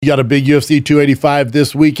You got a big UFC 285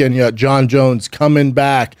 this weekend. You got John Jones coming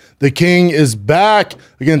back. The King is back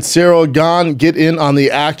against Cyril Gane. Get in on the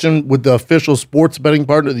action with the official sports betting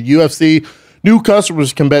partner of the UFC. New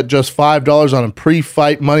customers can bet just $5 on a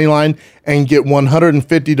pre-fight money line and get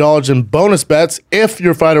 $150 in bonus bets if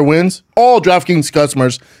your fighter wins. All DraftKings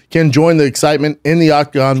customers can join the excitement in the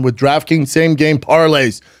octagon with DraftKings same-game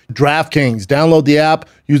parlays. DraftKings, download the app,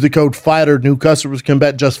 use the code FIGHTER. New customers can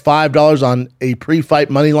bet just $5 on a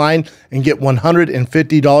pre-fight money line and get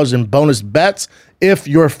 $150 in bonus bets if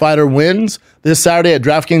your fighter wins. This Saturday at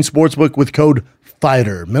DraftKings Sportsbook with code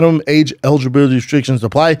FIGHTER. Minimum age eligibility restrictions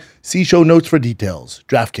apply. See show notes for details.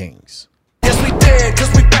 DraftKings. Yes, we did,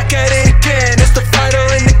 cause we back at it again. It's the fighter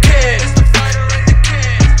and the kid.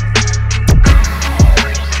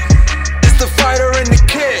 It's the fighter and the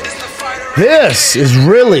kid. This is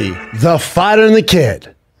really the fighter and the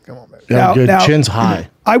kid. Come on, man. Yeah, good. Chin's high.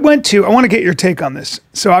 I want to get your take on this.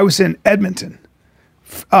 So I was in Edmonton.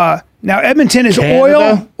 Now Edmonton is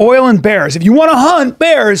Canada? oil and bears. If you want to hunt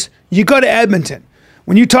bears, you go to Edmonton.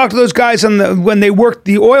 When you talk to those guys when they work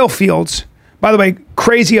the oil fields, by the way,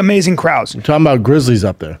 crazy, amazing crowds. You're talking about grizzlies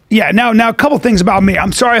up there. Yeah. Now a couple things about me.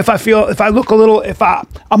 I'm sorry if I'm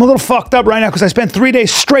a little fucked up right now because I spent 3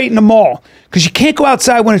 days straight in the mall because you can't go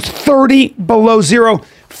outside when it's 30 below zero,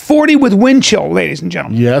 40 with wind chill, ladies and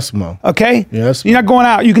gentlemen. Yes, Mo. Okay? Yes. You're not going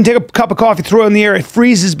out. You can take a cup of coffee, throw it in the air. It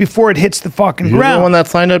freezes before it hits the fucking You're ground. the one that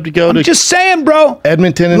signed up to go to Just saying, bro.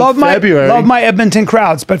 Edmonton in February. Love my Edmonton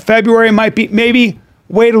crowds, but February might be, maybe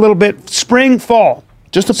wait a little bit. Spring, fall.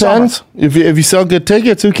 Just depends. Summer. If you sell good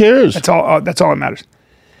tickets, who cares? That's all that matters.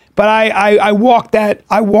 But I walked that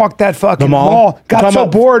fucking The mall. Got so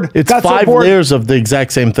bored. It's got 5 so bored. layers of the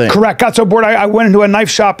exact same thing. Correct. Got so bored. I went into a knife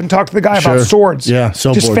shop and talked to the guy about swords. Yeah,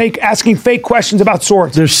 so just bored. asking fake questions about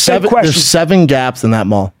swords. There's Fake questions. There's 7 gaps in that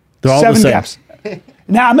mall. They're all 7 the same. gaps.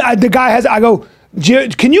 Now the guy has. I go.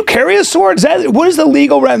 Can you carry a sword? What is the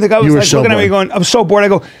legal rent? The guy was were like so looking at me bored. going, I'm so bored. I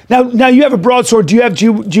go, now you have a broadsword. Do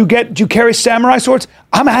you carry samurai swords?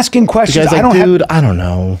 I'm asking The questions. guy's like, dude, I don't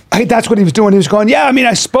know. That's what he was doing. He was going, yeah,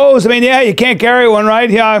 I suppose. Yeah, you can't carry one, right?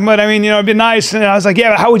 Yeah, but it'd be nice. And I was like, yeah,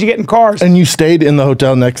 but how would you get in cars? And you stayed in the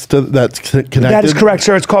hotel next to that's connected? That is correct,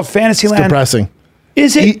 sir. It's called Fantasyland. Depressing.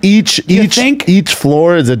 Is it? Each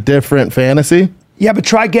floor is a different fantasy. Yeah, but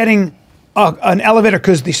try getting an elevator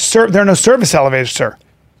because there are no service elevators, sir.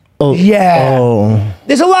 Oh, Yeah. Oh,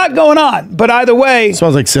 There's a lot going on, but either way.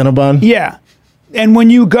 smells like Cinnabon. Yeah. And when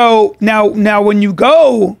you go now when you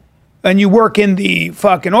go and you work in the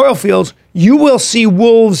fucking oil fields, you will see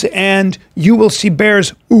wolves and you will see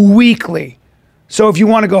bears weekly. So if you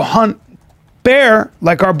want to go hunt bear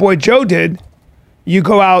like our boy Joe did, you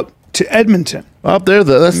go out to Edmonton. Up there,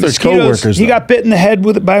 that's their coworkers. He though. got bit in the head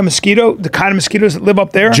by a mosquito, the kind of mosquitoes that live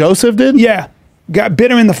up there. Joseph did? Yeah.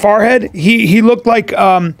 Bit him in the forehead. He looked like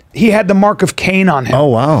he had the mark of Cain on him. Oh,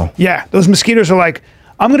 wow. Yeah, those mosquitoes are like,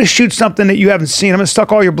 I'm going to shoot something that you haven't seen. I'm going to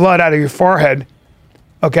suck all your blood out of your forehead.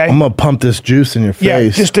 Okay? I'm going to pump this juice in your face. Yeah,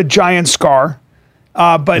 just a giant scar.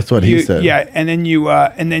 But That's what he said. Yeah, and then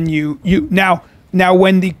you now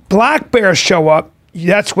when the black bears show up,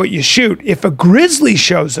 that's what you shoot. If a grizzly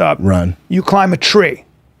shows up, Run. You climb a tree.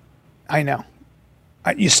 I know.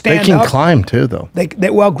 You stand They can up. climb too, though.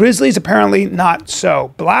 Well, grizzlies apparently not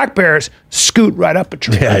so. Black bears scoot right up a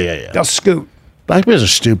tree. Yeah. They'll scoot. Black bears are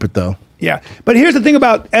stupid, though. Yeah. But here's the thing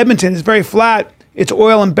about Edmonton. It's very flat. It's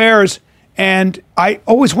oil and bears. And I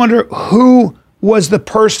always wonder who was the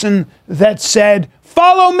person that said,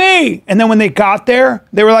 follow me. And then when they got there,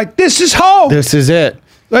 they were like, this is home. This is it.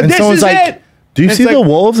 Like, And this someone's is like, it. do you And see it's the like-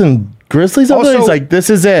 wolves and grizzlies over there? He's like, this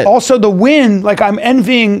is it. Also, the wind, like I'm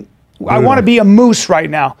envying. I want to be a moose right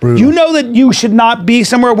now. Brutal. You know that you should not be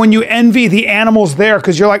somewhere when you envy the animals there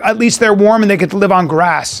because you're like, at least they're warm and they get to live on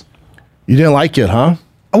grass. You didn't like it, huh?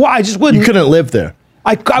 Well, I just wouldn't. You couldn't live there.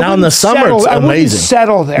 I Now in wouldn't the summer, settle, it's I wouldn't amazing.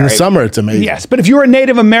 settle there. In the summer, it's amazing. Yes, but if you were a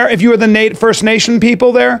Native American, if you were the First Nation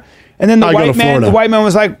people there, and then I'd go to Florida. the white man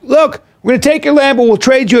was like, look, we're going to take your land, but we'll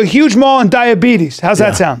trade you a huge mall and diabetes. How's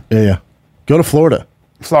that sound? Yeah. Go to Florida.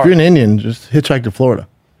 Florida. If you're an Indian, just hitchhike to Florida.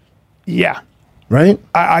 Yeah. Right?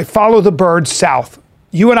 I follow the birds south.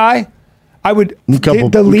 You and I would couple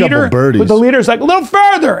the birdies. leader's like a little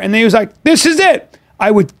further, and then he was like, "This is it."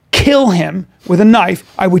 I would kill him with a knife.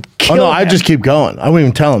 I would kill Oh, no, him. I just keep going. I wouldn't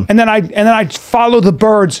even tell him. and then I'd follow the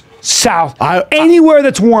birds south, I- anywhere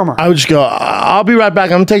that's warmer. I would just go, I'll be right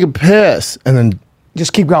back. I'm going to take a piss. And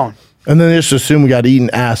just keep going. then just assume we got eaten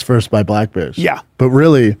ass first by black bears. Yeah. But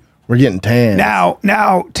really, we're getting tan. Now,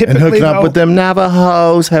 and typically, hooking up though, with them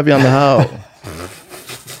Navajos, heavy on the hoe.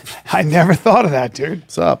 I never thought of that, dude.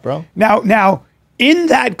 What's up, bro? Now, in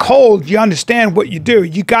that cold, you understand what you do.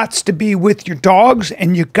 You got to be with your dogs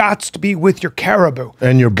and you got to be with your caribou.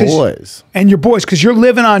 And your boys. And your boys, because you're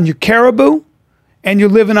living on your caribou and you're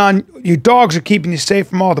living on your dogs are keeping you safe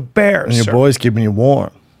from all the bears. And your boys keeping you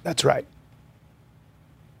warm. That's right.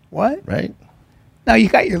 What? Right? No, you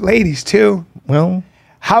got your ladies too. Well,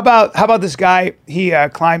 How about this guy? He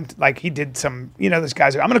climbed, like he did some, this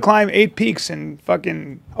guy's like, I'm going to climb 8 peaks in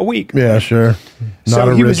fucking a week. yeah, sure. Not So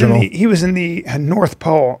original. he was in the North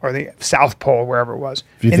Pole or the South Pole, wherever it was.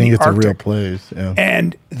 if you in think the it's a real Arctic. place. Yeah.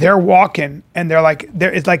 And they're walking and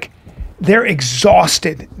they're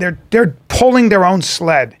exhausted. They're pulling their own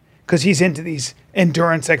sled because he's into these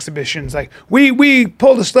endurance exhibitions. Like we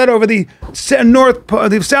pulled a sled over the North Pole,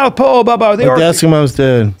 the South Pole, blah blah. Like the Eskimos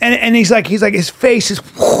did. And he's like his face is,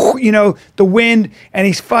 the wind, and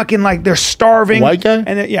he's fucking like they're starving. White guy?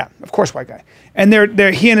 And yeah, of course, white guy. And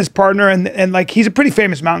they're he and his partner and like he's a pretty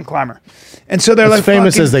famous mountain climber, and so they're As like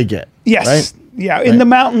famous fucking- as they get. Yes, Right? yeah, in the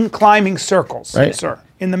mountain climbing circles, Right. sir.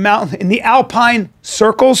 In the alpine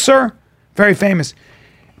circles, sir. Very famous.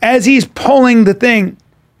 As he's pulling the thing,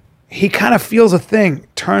 he kind of feels a thing,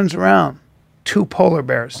 turns around, 2 polar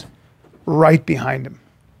bears right behind him,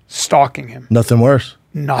 stalking him. Nothing worse.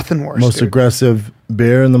 Nothing worse. Most dude. aggressive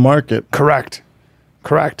bear in the market. Correct.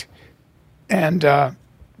 And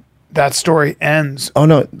that story ends. Oh,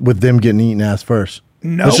 no. With them getting eaten ass first.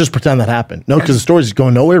 No. Let's just pretend that happened. No, because the story's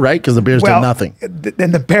going nowhere, right? Because the bears did nothing.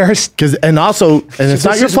 Then the bears. And also, and it's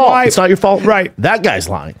not this your is fault. why- It's not your fault. Right. That guy's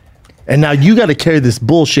lying. And now you got to carry this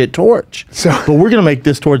bullshit torch. But we're going to make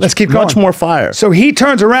this torch Let's keep much going. more fire. So he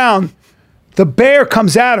turns around. The bear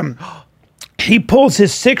comes at him. He pulls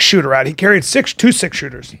his 6-shooter out. He carried 2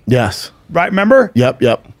 6-shooters. Yes. Right? Remember? Yep.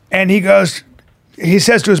 And he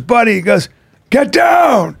says to his buddy, he goes, "Get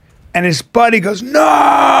down." And his buddy goes,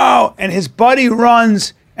 "No." And his buddy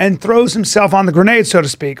runs and throws himself on the grenade, so to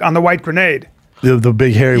speak, on the white grenade. The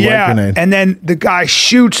big hairy white grenade. And then the guy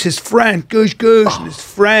shoots his friend, goosh, and his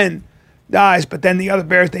friend dies. But then the other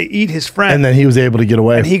bears, they eat his friend. And then he was able to get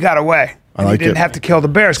away. And he got away. I And like he didn't it. have to kill the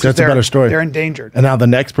bears because That's a better story. they're endangered. And now the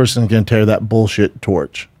next person can tear that bullshit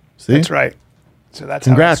torch. See? That's right. So that's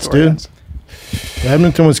Congrats, how that story dude. ends.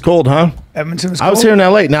 Edmonton was cold, huh? Edmonton was I was cold. here in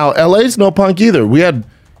LA. Now, LA's no punk either. We had,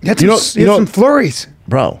 You had you some, know, some flurries.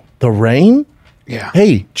 bro, the rain. Yeah.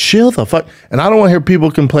 Hey, chill the fuck. And I don't want to hear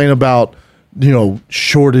people complain about,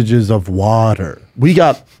 shortages of water. We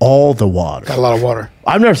got all the water. Got a lot of water.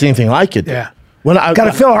 I've never seen anything like it. Yeah. When I Got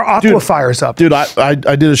to fill our aquifers up. Dude, I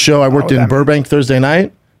did a show. I worked what in that Burbank Thursday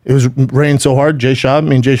night. It was raining so hard. Jay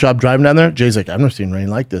Schaub driving down there. Jay's like, I've never seen rain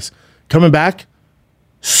like this. Coming back,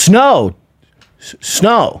 snow.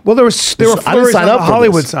 Well, there were flurries on the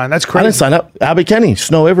Hollywood sign. That's crazy. I didn't sign up. Abbott Kenny,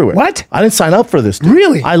 snow everywhere. What? I didn't sign up for this. Dude.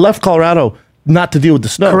 Really? I left Colorado not to deal with the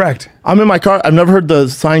snow. Correct. I'm in my car. I've never heard the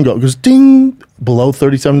sign go. It goes ding, below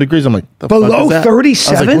 37 degrees. I'm like, the fuck Below is that?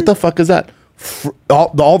 37? I was like, what the fuck is that?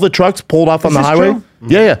 All the trucks pulled off on Is the this highway. true?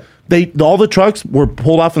 Yeah. All the trucks were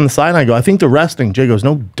pulled off on the side. And I go, I think they're resting. Jay goes,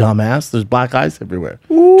 no, dumbass. There's black ice everywhere.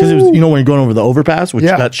 Because it was, when you're going over the overpass, which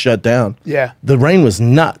Yeah. got shut down. Yeah. The rain was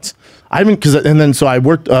nuts. So I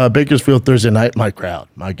worked Bakersfield Thursday night. My crowd,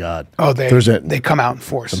 my God. Oh, Thursday. they come out in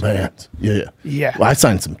force. Bands. Yeah. Yeah. Well, I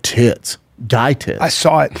signed some tits. Guy tits. I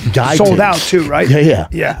saw it. Guy Sold tits. out too, right? Yeah.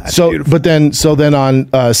 Yeah. That's So, beautiful. but then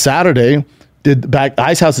on Saturday,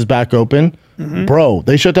 Ice House is back open. Mm-hmm. Bro,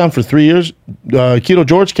 they shut down for 3 years. Keto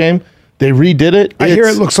George came. They redid it. I hear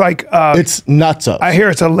it looks like. It's nuts up. I hear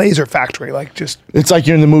it's a laser factory. Like just. It's like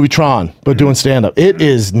you're in the movie Tron, but doing stand up. It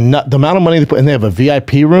is not the amount of money they put, and they have a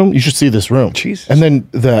VIP room. You should see this room. Jesus. And then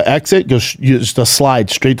the exit goes just a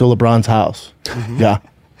slide straight to LeBron's house. Yeah.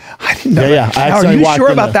 I didn't know. Yeah, that. yeah. I Now, are actually you walked sure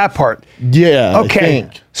in about there. that part? Yeah. I Okay.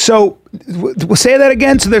 think. So, we'll say that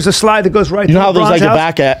again. So there's a slide that goes right. You know to how there's LeBron's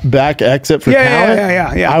like house? a back exit for Yeah,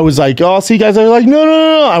 talent? yeah. I was like, oh, see, guys. They're like,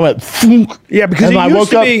 no. I went, "Phoom." Yeah, because and it I used woke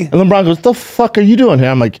to up, be- and LeBron goes, the fuck are you doing here?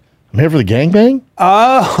 I'm like, I'm here for the gangbang?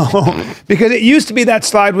 Oh, because it used to be that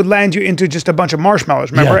slide would land you into just a bunch of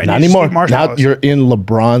marshmallows. Remember? Yeah, And not you just anymore. eat Now marshmallows. you're in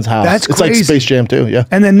LeBron's house. That's It's like crazy. Space Jam too, yeah.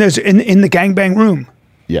 And then there's in the gangbang room.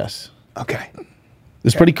 Yes. Okay.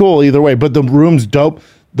 It's pretty cool either way, but the room's dope.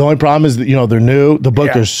 The only problem is that, they're new. The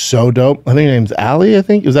booker's so dope. I think her name's Allie, I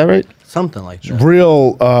think. Is that right? Something like that.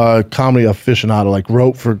 Real comedy aficionado, like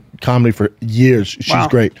wrote for comedy for years. She's Wow.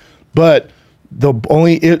 great. But the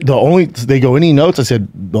only they go, any notes? I said,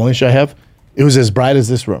 the only shit I have, it was as bright as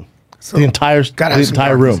this room. The entire gotta have some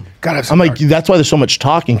darkness. room. Gotta have some I'm like, darkness. that's why there's so much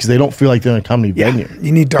talking, because they don't feel like they're in a comedy venue.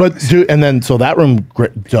 you need darkness. But dude, and then so that room,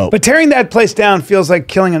 great, dope. But tearing that place down feels like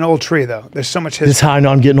killing an old tree, though. There's so much This is history. how I know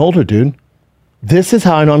I'm getting older, dude. This is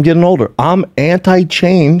how I know I'm getting older. I'm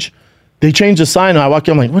anti-change. They changed the sign, and I walk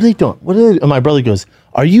in, I'm like, what are they doing? What are they? And my brother goes,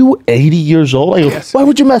 are you 80 years old? I go, Yes. why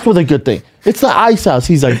would you mess with a good thing? It's the Ice House.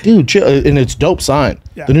 He's like, dude, chill. And it's dope sign.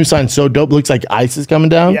 Yeah. The new sign's so dope. Looks like ice is coming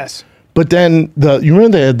down. Yes. But then you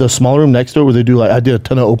remember the small room next door where they do I did a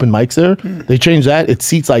ton of open mics there. They changed that. It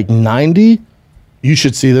seats like 90. You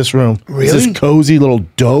should see this room. Really? It's this cozy little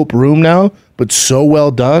dope room now, but so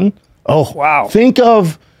well done. Oh Wow. Think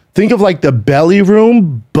of like the belly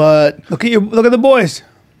room, but Look at the boys.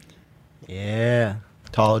 Yeah.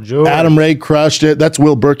 Tall George. Adam Ray crushed it. That's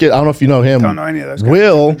Will Burkett. I don't know if you know him. Don't know any of those guys.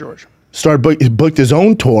 Will George. booked his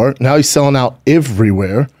own tour. Now he's selling out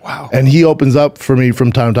everywhere. Wow. And he opens up for me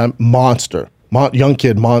from time to time. Monster. Young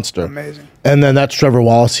kid, monster. Amazing. And then that's Trevor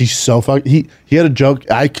Wallace. He's so he had a joke.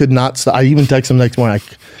 I could not stop. I even texted him next morning.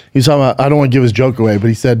 He was talking about, I don't want to give his joke away, but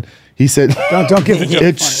he said Don't give the joke.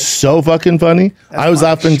 it's funny. so fucking funny. I was funny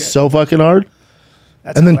laughing shit. so fucking hard.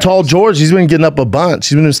 That's And then hilarious. Tall George, he's been getting up a bunch.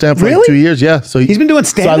 He's been doing stand for like Really? 2 years. Yeah. So He's been doing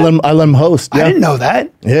So stand-up? I let him host. Yeah. I didn't know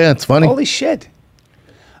that. Yeah, it's funny. Holy shit.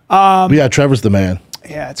 But yeah, Trevor's the man.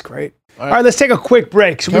 Yeah, that's great. All right, let's take a quick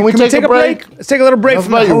break. Can we take a break? Let's take a little break Enough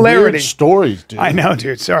from the about your hilarity. weird stories, dude. I know,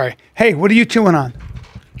 dude. Sorry. Hey, what are you chewing on?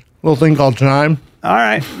 Little thing called Chime. All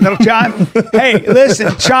right, little Chime. Hey,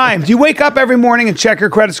 listen, Chime. Do you wake up every morning and check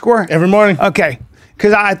your credit score? Every morning. Okay,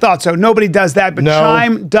 because I thought so. Nobody does that, but No.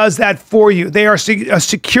 Chime does that for you. They are a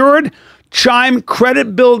secured Chime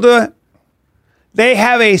credit builder. They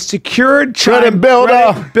have a secured Chime Credit builder.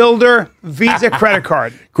 credit builder Visa credit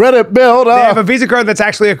card. Credit builder. They have a Visa card that's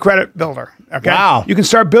actually a credit builder. Okay. Wow. You can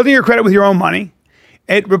start building your credit with your own money.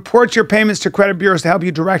 It reports your payments to credit bureaus to help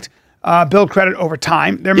you direct build credit over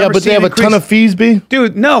time. Their Yeah, members but see they an have a ton increase- of fees, B.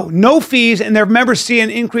 Dude, no fees, and their members see an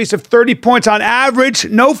increase of 30 points on average.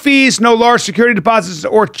 No fees, no large security deposits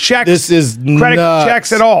or checks. This is credit nuts.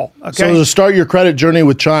 checks at all. Okay. So to start your credit journey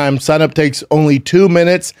with Chime, sign up takes only 2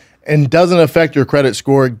 minutes and doesn't affect your credit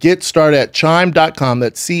score. Get started at chime.com.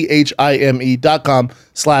 That's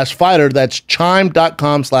chime.com/fighter. That's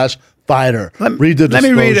chime.com/fighter. Read the Let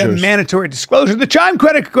me read a disclosures. mandatory disclosure. The Chime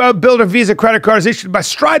Credit Builder Visa credit card is issued by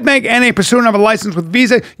Stride Bank and a pursuant of a license with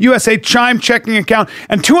Visa USA Chime checking account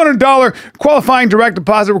and $200 qualifying direct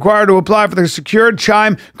deposit required to apply for the secured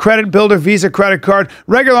Chime Credit Builder Visa credit card.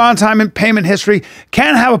 Regular on-time and payment history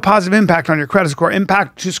can have a positive impact on your credit score.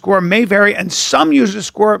 Impact to score may vary, and some users'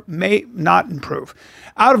 score may not improve.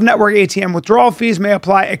 Out-of-network ATM withdrawal fees may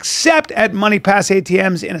apply except at MoneyPass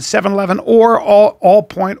ATMs in a 7-Eleven or all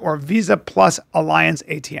point or Visa Plus Alliance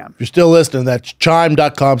ATM. You're still listening. That's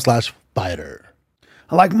chime.com/fighter.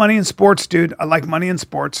 I like money in sports, dude. I like money in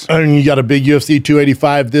sports. And you got a big UFC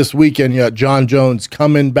 285 this weekend. You got John Jones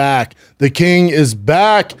coming back. The King is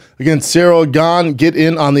back against Cyril Gane. Get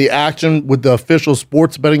in on the action with the official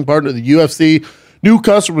sports betting partner of the UFC. New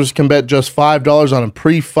customers can bet just $5 on a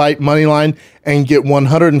pre-fight money line and get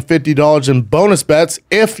 $150 in bonus bets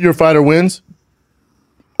if your fighter wins.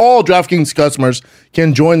 All DraftKings customers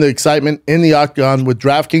can join the excitement in the octagon with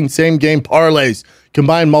DraftKings same-game parlays.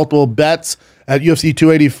 Combine multiple bets at UFC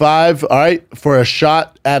 285, all right, for a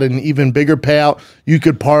shot at an even bigger payout. You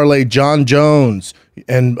could parlay John Jones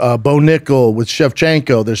and Bo Nickel with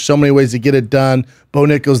Shevchenko. There's so many ways to get it done. Bo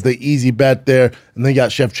Nickel's the easy bet there. And then you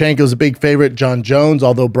got Shevchenko's a big favorite. John Jones,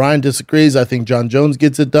 although Brian disagrees, I think John Jones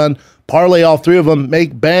gets it done. Parlay all three of them.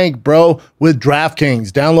 Make bank, bro, with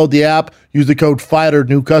DraftKings. Download the app. Use the code FIGHTER.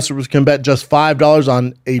 New customers can bet just $5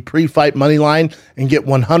 on a pre-fight money line and get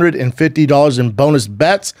 $150 in bonus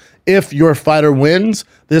bets if your fighter wins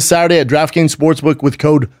this Saturday at DraftKings Sportsbook with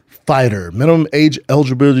code FIGHTER. Minimum age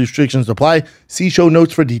eligibility restrictions apply. See show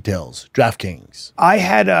notes for details. DraftKings. I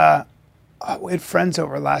had we had friends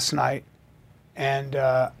over last night, and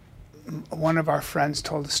one of our friends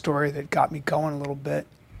told a story that got me going a little bit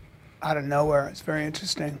out of nowhere. It's very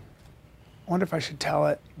interesting. I wonder if I should tell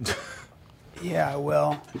it. Yeah, I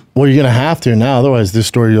will. Well, you're going to have to now. Otherwise, this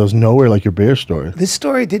story goes nowhere like your bear story. This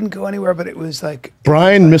story didn't go anywhere, but it was like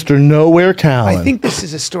Brian, Mr. Nowhere Callen. I think this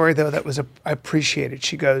is a story though that was I appreciated.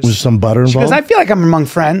 She goes, Was some butter she involved? goes, I feel like I'm among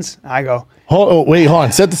friends. I go, Hold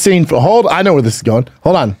on. Set the scene for. I know where this is going.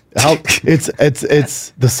 Hold on.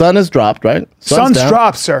 It's the sun has dropped, right? sun's down.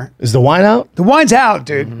 dropped, sir. Is the wine out? The wine's out,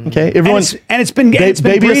 dude. Okay. And Everyone's it's been baby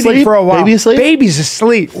breathing asleep? for a while. Baby asleep? Baby's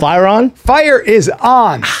asleep. fire on. Fire is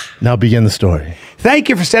on. Now begin the story. Thank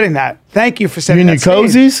you for setting that. Thank you for You setting in your that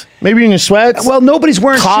stage. cozies? Maybe you're in your sweats? Well, nobody's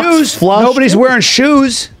wearing Cocks shoes. flushed? Nobody's wearing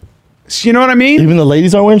shoes. You know what I mean? Even the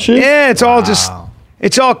ladies aren't wearing shoes? Yeah, it's all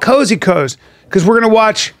it's all cozy coz. Because we're gonna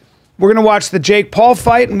watch the Jake Paul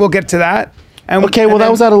fight, and we'll get to that. And Okay, well, and that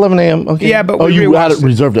then- was at 11 a.m. Okay. Yeah, but oh, we you had it rewatched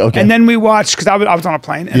reserved it. Okay. And then we watched because I was on a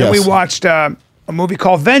plane, and then we Yes. watched a movie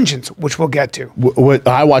called Vengeance, which we'll get to.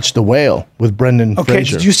 I watched The Whale with Brendan Okay,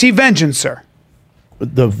 Fraser. did you see Vengeance, sir?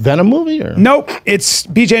 The Venom movie? Or? Nope, it's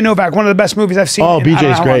BJ Novak, one of the best movies I've seen. Oh, in I don't know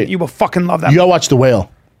BJ's how long. great. You will fucking love that. You gotta watch The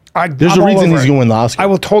Whale. There's I'm a all reason over he's it. gonna win the Oscar. I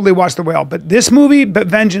will totally watch The Whale, but this movie, but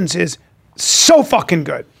Vengeance, is so fucking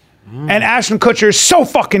good. And Ashton Kutcher is so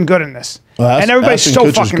fucking good in this. Well, and everybody's Ashton so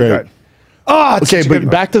Kutcher's fucking great. good. Oh, it's Okay, such a but good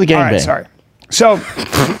back movie. to the All right, gangbang. sorry. So,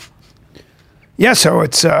 yeah, so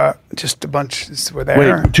it's just a bunch. We're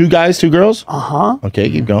there. Wait, 2 guys, 2 girls? Uh-huh. Okay,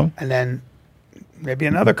 keep going. And then maybe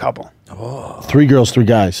another couple. 3 girls, 3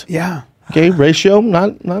 guys. Yeah. Okay, ratio,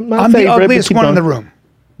 not my I'm favorite. the but ugliest keep one in going. the room.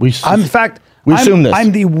 We, In fact, we assume this.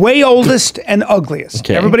 I'm the way oldest and ugliest.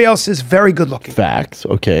 Okay. Everybody else is very good looking. Facts,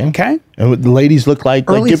 okay. Okay. And what the ladies look like?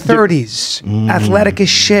 Early give- 30s, athletic as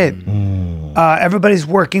shit. Everybody's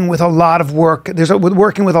working with a lot of work. We're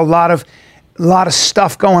working with a lot of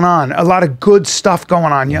stuff going on, a lot of good stuff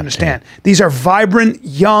going on. You understand? These are vibrant,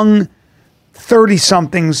 young,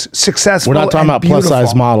 30-somethings, successful. We're not talking and about beautiful.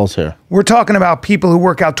 plus-size models here. We're talking about people who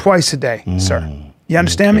work out twice a day, sir. You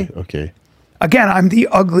understand me? Okay. Again, I'm the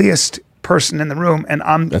ugliest person in the room, and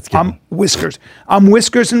I'm given. whiskers. I'm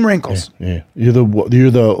whiskers and wrinkles. Yeah. You're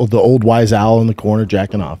the old wise owl in the corner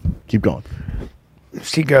jacking off. Keep going.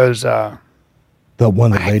 She goes, The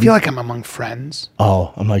one that I ladies. feel like I'm among friends.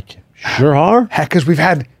 Oh, I'm like, sure are. Heck, because we've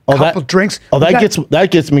had a couple drinks. Oh, We got-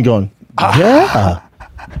 that gets me going. Yeah.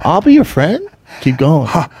 I'll be your friend. Keep going.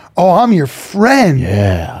 Oh, I'm your friend.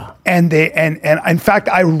 Yeah. And in fact,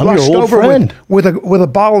 I rushed old over friend. with a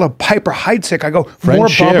bottle of Piper Heidsieck. I go, Friend more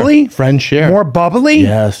share. bubbly? Friend share. More bubbly?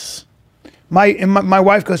 Yes. My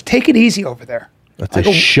wife goes, take it easy over there. That's I a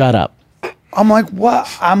go, shut up. I'm like, what?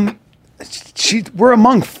 We're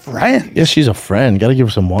among friends. Yes, she's a friend. Got to give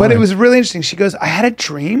her some wine. But it was really interesting. She goes, I had a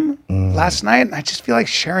dream last night, and I just feel like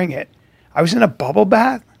sharing it. I was in a bubble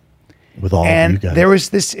bath, with all of you and guys. there was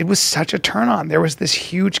this. It was such a turn on. There was this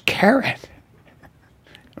huge carrot.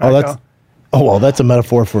 And I go, well, that's a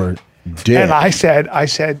metaphor for dick. and I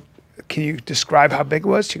said, can you describe how big it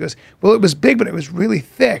was? She goes, well, it was big, but it was really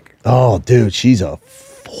thick. Oh, dude, she's a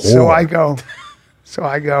whore. So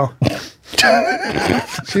I go,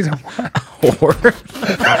 she's a Whore.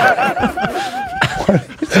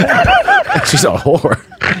 She's a whore.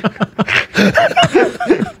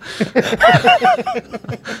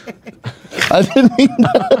 I didn't mean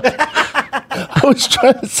that. I was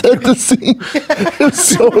trying to set the scene. It was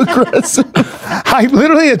so aggressive.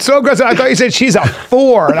 it's so aggressive. I thought you said she's a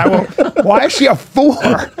 4. And I went, why is she a 4?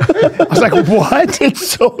 I was like, what? It's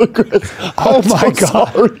so aggressive. Oh I'm my so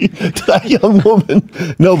God. sorry to that young woman.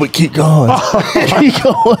 No, but keep going. Keep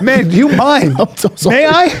going. Man, do you mind? I'm so sorry. May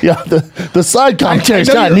I? Yeah, the side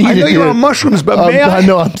context I got know needed you're here. on mushrooms, but may I? I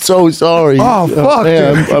know. I'm so sorry. Oh, fuck,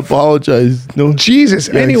 man, dude. I apologize. No, Jesus.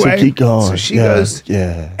 Yeah, Anyway, so keep going. so she Yeah, goes,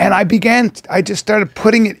 yeah. and I just started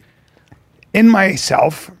putting it in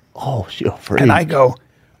myself, Oh, you're afraid. and I go,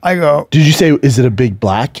 Did you say, is it a big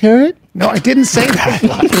black carrot? no, I didn't say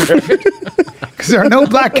that. Because there are no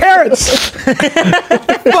black carrots.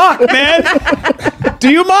 Fuck, man. Do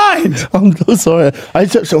you mind? I'm so sorry. I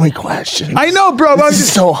just have so many questions. I know, bro. But I'm This is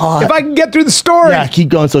just so hot. If I can get through the story. Yeah, keep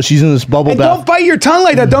going. So she's in this bubble And bath. don't bite your tongue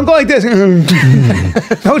like that. Don't go like this.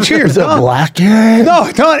 Don't chew your Is it a tongue. black carrot?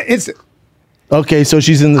 No, don't. It's Okay, so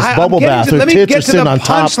she's in this I'm bubble getting bath. to- Her let me tits get are to sitting the on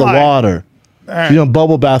top of the punchline. water. She's in a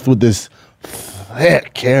bubble bath with this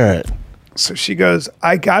thick carrot. So she goes,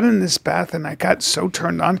 I got in this bath and I got so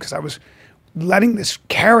turned on because I was letting this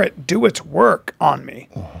carrot do its work on me.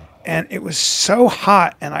 And it was so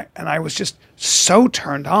hot and I was just so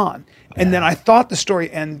turned on. And then I thought the story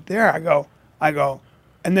ended there. I go,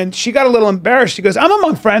 and then she got a little embarrassed. She goes, I'm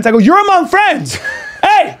among friends. I go, you're among friends.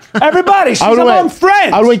 Hey, everybody, she's among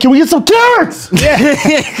friends. I would wait. Can we get some carrots?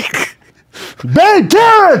 Yeah. Babe,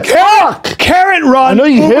 carrots! Fuck! Carrot run. I know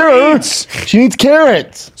you Uber hear her. Eats. She needs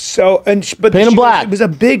carrots. So but Paint 'em she goes, black. it was a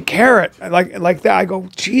big carrot like that. I go,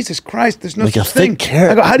 Jesus Christ, there's no Like a such thing. thick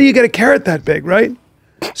carrot. I go, how do you get a carrot that big, right?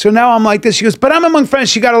 So now I'm like this. She goes, but I'm among friends.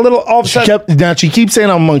 She got a little all of a sudden. She keeps saying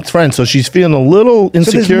I'm amongst friends, so she's feeling a little So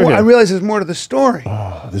there's insecure. more, I here. realize there's more to the story.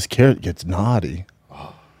 This carrot gets naughty.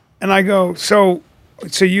 And I go, so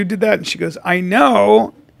you did that? And she goes, I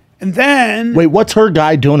know. And then Wait, what's her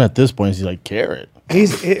guy doing at this point? Is he like carrot?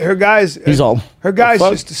 her guy's all, her guy's "The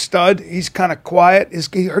fuck?" just a stud. He's kind of quiet.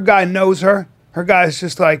 Her guy knows her. Her guy's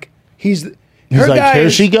just like He's like,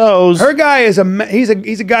 here she goes. Her guy is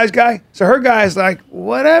he's a guy's guy. So her guy is like,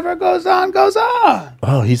 whatever goes on, goes on.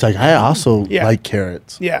 Oh, he's like, I also Yeah. like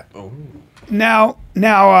carrots. Yeah. Now,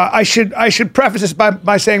 I should preface this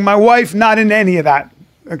by saying my wife not in any of that.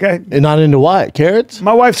 Okay. And not into what? Carrots?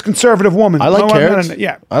 My wife's a conservative woman. I like My wife- carrots.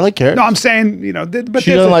 Yeah. I like carrots. No, I'm saying, but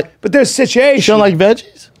She there's doesn't like- but there's situations. She don't like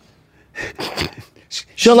veggies?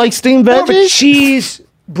 She don't like steamed More of a veggies? cheese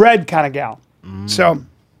bread kind of gal. So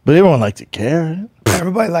But everyone likes a carrot.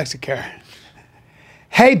 everybody likes a carrot.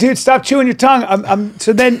 Hey, dude, stop chewing your tongue.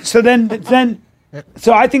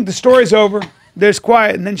 So I think the story's over. There's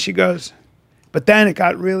quiet, and then she goes, but then it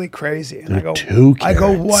got really crazy. And I go, two I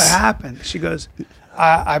go, carrots. what happened? She goes,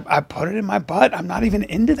 I put it in my butt. I'm not even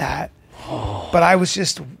into that. But I was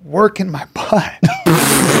just working my butt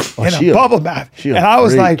in she a a- bubble bath. she a And I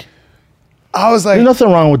was freak. like, There's nothing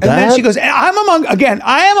wrong with and that. then she goes, and I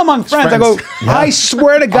am among friends. I go, Friends. Yeah. I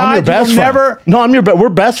swear to I'm God, your best you'll friend. never. No, we're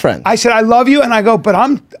best friends. I said, I love you. And I go, but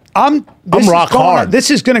this rock is going hard. on- this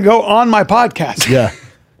is going to go on my podcast. Yeah.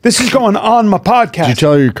 This is going on my podcast. Did you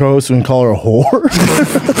tell your co-host and call her a whore?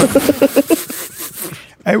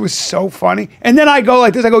 It was so funny. And then I go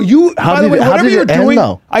like this. I go, by the way, how whatever did you're it end, doing,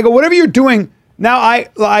 though? I go, whatever you're doing, now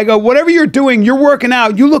I go, whatever you're doing, you're working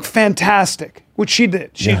out, you look fantastic, which she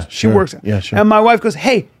did. She sure. works out. Yeah, sure. And my wife goes,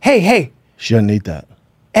 hey, She doesn't need that.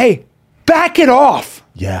 back it off.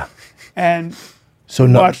 Yeah. And So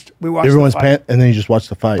we watched everyone's the fight. and then you just watched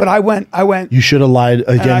the fight. But I went, You should have lied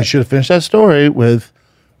again. I- You should have finished that story with,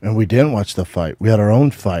 and we didn't watch the fight. We had our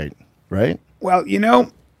own fight, right? well,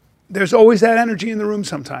 there's always that energy in the room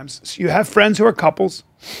sometimes. So you have friends who are couples,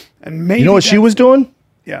 and maybe You know what she that- was doing?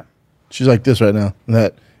 Yeah. She's like this right now in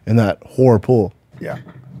that whore pool. Yeah.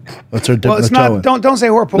 That's her dipping Well, it's her toe not. in. Don't say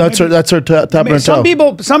horrible. That's her. That's her tapping her Some toe.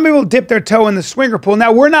 people dip their toe in the swinger pool.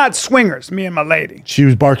 Now we're not swingers, me and my lady, She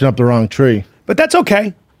was barking up the wrong tree. but that's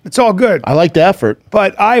okay. It's all good. I like the effort.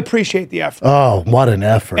 But I appreciate the effort, Oh, what an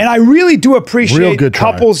effort! and I really do appreciate good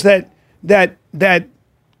try. couples that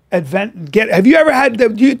advent get. Have you ever had?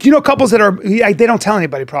 Do you know couples that are they don't tell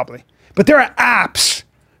anybody probably, but there are apps.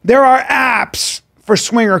 There are apps for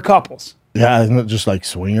swinger couples. Yeah, isn't it just like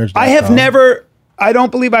swingers? I have never. I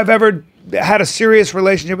don't believe I've ever had a serious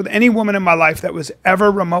relationship with any woman in my life that was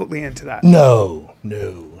ever remotely into that. No.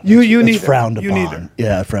 You That's neither. frowned You upon. neither.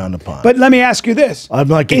 Yeah, frowned upon. But let me ask you this: I'm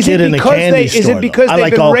like a Is it kid in a because candy Is store, it because though. I they've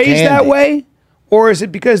like been all raised that candy. way, or is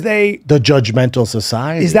it because they? the judgmental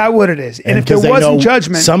society. Is that what it is? And if there because they wasn't know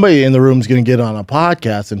judgment, somebody in the room is going to get on a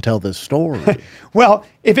podcast and tell this story. well,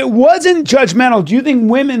 if it wasn't judgmental, do you think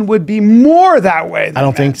women would be more that way? Than I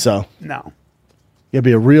don't men? think so. No. You'd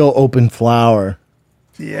be a real open flower.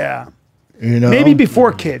 Yeah. You know, Maybe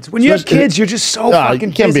before kids. When you have kids, you're just so fucking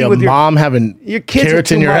you can't busy be a with mom having your kids are carrots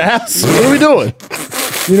too in your much. ass. What are we doing?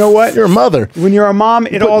 You know what? You're a mother. When you're a mom,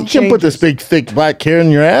 it all You can't put this changes. big thick black carrot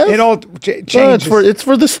in your ass. It all No, changes. it's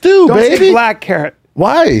for the stew, Don't baby. say black carrot.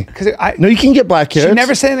 Why? 'Cause No, you can get black carrots. She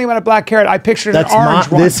never said anything about a black carrot. I pictured That's an orange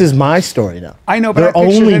one. This is my story now. I know, but They're I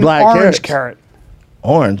pictured only an black orange carrots. carrot.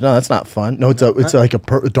 Orange? No, that's not fun. No, it's like a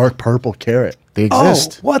dark purple carrot. They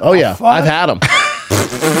exist. what Oh the yeah, fuck? I've had them.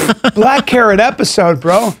 Black carrot episode,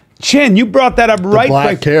 bro. Chin, you brought that up right black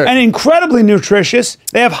quick. carrot. And incredibly nutritious.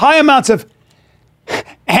 They have high amounts of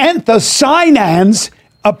anthocyanins,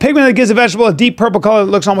 a pigment that gives a vegetable a deep purple color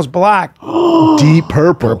that looks almost black. Deep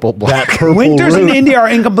purple. That purple. Winters in root. India are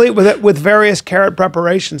incomplete with various carrot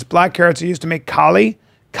preparations. Black carrots are used to make kali,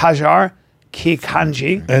 kajar, ki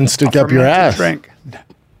kanji, And stick a up your fermented ass. Drink.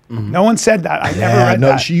 No one said that. I never Yeah, read no,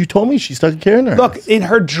 that. you told me she stuck a carrot in her. Look, in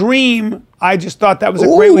her dream, I just thought that was a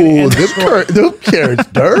great way to Ooh, end the story. them carrots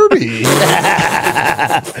dirty.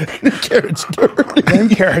 Them carrots dirty. Them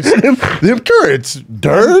carrots. Them carrots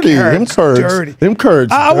dirty. Them carrots carrots dirty. Them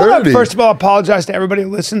carrots I want to dirty. first of all apologize to everybody who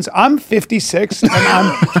listens. I'm 56 and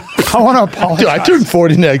I want to apologize. Dude, I turn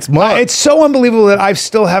 40 next month. It's so unbelievable that I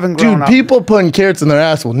still haven't grown Dude, up. people putting carrots in their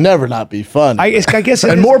ass will never not be fun. I guess it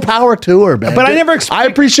and is- more power to her, man. But I never I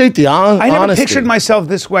appreciate the I never honesty. pictured myself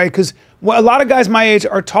this way because a lot of guys my age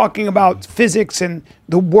are talking about physics and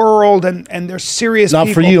the world and they're serious Not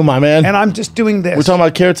for people. you, my man. And I'm just doing this. We're talking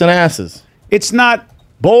about carrots and asses. It's not,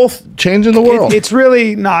 Both changing the world. it's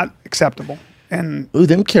really not acceptable. And Ooh,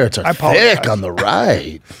 them carrots are apologize. thick on the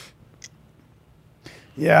right.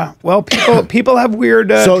 yeah, well, people have weird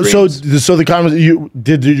So dreams. the conversation.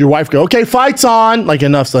 Did your wife go? Okay, fight's on. Like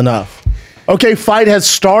enough's enough. Okay, fight has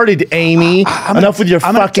started, Amy. Enough with your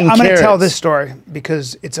fucking I'm carrots. going to tell this story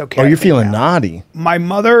because it's okay. Oh, I you're think feeling now. naughty. My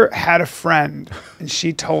mother had a friend, and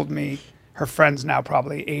she told me her friend's now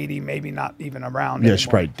probably 80, maybe not even around. Yeah, she's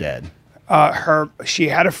anymore. probably dead. She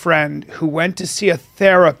had a friend who went to see a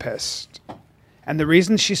therapist, and the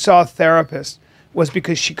reason she saw a therapist was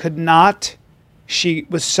because she could not. She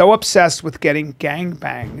was so obsessed with getting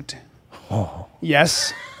gangbanged. Oh.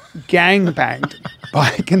 Yes. gangbanged by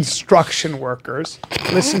construction workers.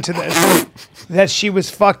 Listen to this. That she was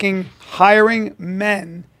fucking hiring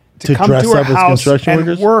men to come dress to her up as house construction and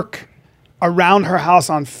workers? work around her house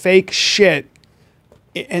on fake shit.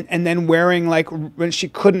 And then wearing like when she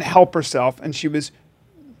couldn't help herself, and she was,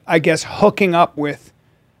 I guess, hooking up with.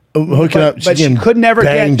 But she could never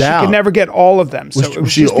get all of them. So it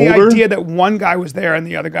was she just older? the idea that one guy was there and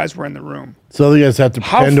the other guys were in the room. So the guys have to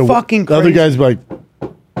How pretend to. fucking the other crazy. guys be like,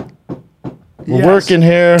 we're Yes. working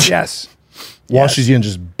here. Yes. While Yes. she's getting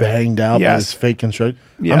just banged out by Yes. this fake construction.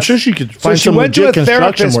 I'm Yes. sure she could So find she some went to a legit construction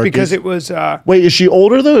therapist workers. because it was. Wait, is she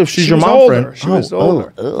older though? If she's She your was mom older. friend, She was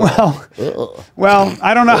older. Well,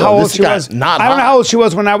 I don't know how Oh, old this she got was. not I don't know hot. how old she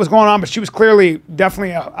was when that was going on, but she was clearly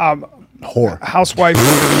definitely a whore. housewife.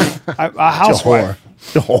 a housewife.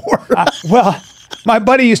 Whore. Well, my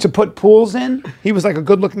buddy used to put pools in. He was like a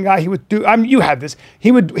good-looking guy. He would do. I mean, you had this.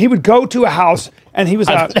 He would go to a house and he was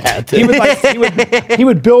he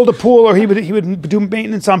would build a pool, or he would do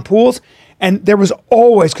maintenance on pools. And there was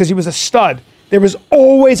always, because he was a stud, there was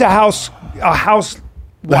always a house.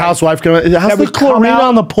 The housewife coming. How's the would come chlorine out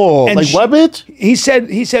on the pool? and Like she- what, bitch? He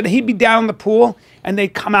said he'd be down in the pool and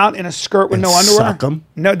they'd come out in a skirt with And no underwear. suck 'em?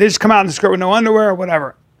 No, they just come out in a skirt with no underwear or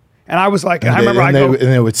whatever. And I was like, and I they- remember and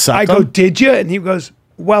they would suck I go, 'em? did you? And he goes,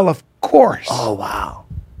 well, of course. Oh wow,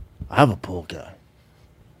 I have a pool guy.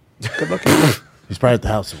 Good looking. He's probably at the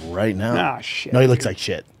house right now. Ah, shit, No, he looks dude. like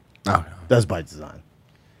shit. Oh, That's by design.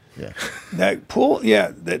 Yeah. That pool,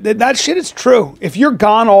 yeah, that shit is true. If you're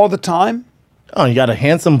gone all the time, Oh, you got a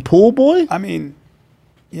handsome pool boy? I mean,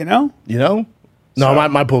 you know? You know? No, So-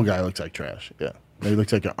 my pool guy looks like trash. Yeah. He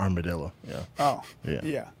looks like an armadillo. Yeah. Oh, Yeah.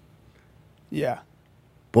 yeah. Yeah.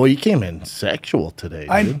 Boy, you came in sexual today.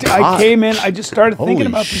 I Dude. came in, I just started thinking Holy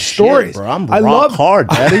about these shit, stories. Bro, I'm I rock love hard,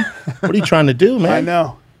 daddy. What are you trying to do, man? I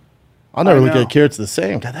know. I'll never I look know. at carrots the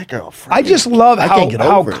same. God, that girl. I just love I how can't get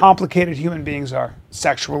over it. complicated human beings are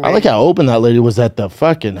sexually. I like how open that lady was at the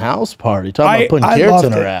fucking house party, talking about putting I carrots loved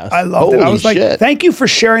in her it. ass. I loved it. I Holy was like, shit. thank you for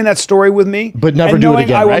sharing that story with me. But never and do it knowing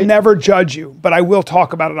again, I will right? never judge you, but I will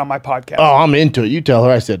talk about it on my podcast. Oh, I'm into it. You tell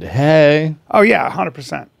her. I said, hey. Oh yeah,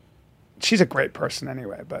 100%. She's a great person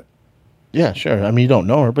anyway, but Yeah, sure. I mean, you don't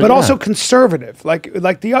know her, but yeah. also conservative. Like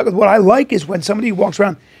what I like is when somebody walks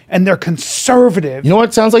around and they're conservative. You know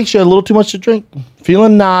what? Sounds like she had a little too much to drink.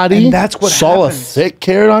 Feeling naughty. And that's what saw happens. a thick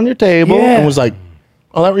carrot on your table Yeah. and was like,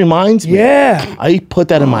 oh, that reminds me. Yeah. I put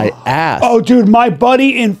that in my ass. Oh, dude, my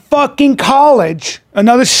buddy in fucking college,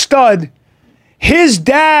 another stud, his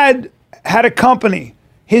dad had a company.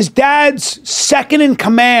 His dad's second in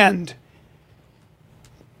command.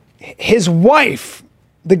 His wife,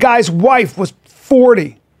 the guy's wife, was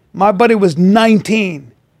 40. My buddy was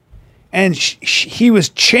 19. And he was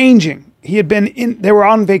changing. He had been in, they were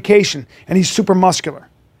on vacation, and he's super muscular.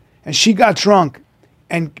 And she got drunk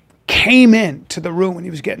and came in to the room when he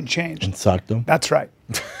was getting changed. And sucked him. That's right.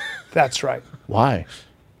 That's right. Why?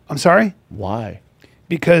 I'm sorry? Why?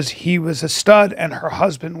 Because he was a stud and her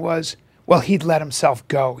husband was, well, he'd let himself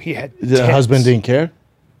go. He had The tits. husband didn't care?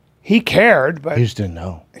 He cared, but He just didn't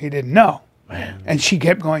know. he didn't know. Man. And she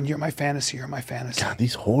kept going, you're my fantasy, you're my fantasy. God,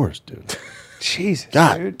 these whores, dude. Jesus,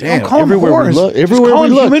 God dude. damn, Don't call them everywhere we whores. look- Just everywhere call we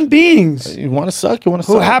them look. human beings You want to suck? You want to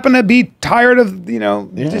who suck? happen to be tired of,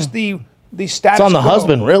 just the status It's on the quo.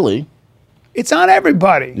 husband, really. It's on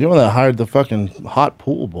everybody. You're the one that hired the fucking hot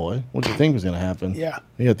pool boy. What do you think was going to happen? Yeah.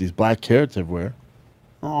 You got these black carrots everywhere,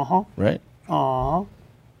 Uh-huh. right?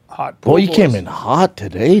 Hot Boy, you pool came boys. in hot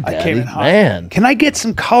today, Daddy. I came in hot. Man. Can I get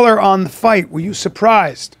some color on the fight? Were you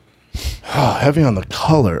surprised? Oh, heavy on the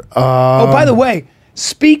color. Oh, by the way,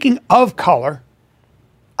 speaking of color,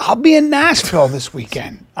 I'll be in Nashville this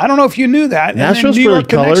weekend. I don't know if you knew that. Nashville's and then New pretty York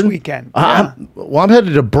the colored. next weekend. Yeah. I'm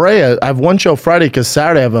headed to Brea. I have one show Friday because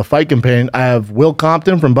Saturday I have a fight companion. I have Will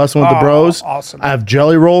Compton from Bustin' with the Oh, Bros. awesome. I have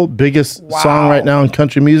Jelly Roll, biggest Wow. song right now in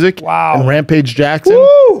country music. Wow. And Rampage Jackson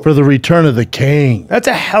Woo! for the return of the King. That's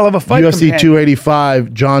a hell of a fight. UFC companion.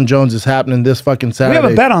 285. John Jones is happening this fucking We Saturday.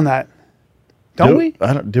 have a bet on that, don't we?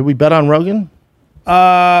 Did we bet on Rogan?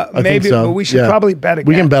 Maybe, so. but we should Yeah. probably bet again.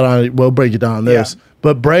 We can bet on it. We'll break it down on this. Yeah.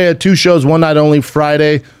 But Brea, 2 shows, one night only,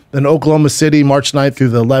 Friday. Then Oklahoma City, March 9th through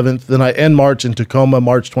the 11th. Then I end March in Tacoma,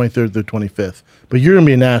 March 23rd through 25th. But you're going to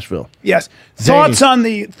be in Nashville. Yes. Thoughts on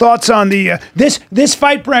the this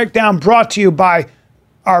fight breakdown brought to you by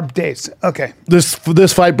our dates. Okay, This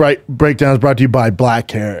fight breakdown is brought to you by Black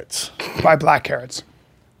Carrots by Black Carrots.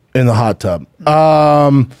 in the hot tub.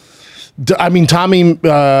 I mean, Tommy,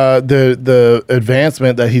 the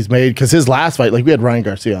advancement that he's made, because his last fight, like we had Ryan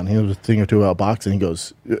Garcia on, he was a thing or two about boxing. He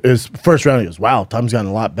goes, his first round, he goes, wow, Tommy's gotten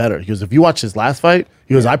a lot better. He goes, if you watch his last fight,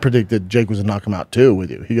 he goes, I predicted Jake was going to knock him out too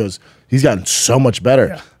with you. He goes, he's gotten so much better.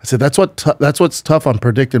 Yeah. I said, that's what's tough on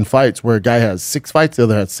predicting fights, where a guy has 6 fights, the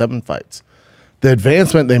other has 7 fights. The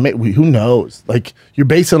advancement they make, who knows? Like, you're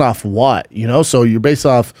basing off what, you know? So you're based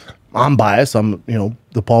off, I'm biased.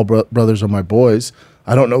 The Paul brothers are my boys.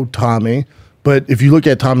 I don't know Tommy, but if you look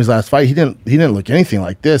at Tommy's last fight, he didn't look anything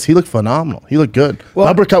like this. He looked phenomenal. He looked good. Well,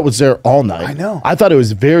 uppercut was there all night. I know. I thought it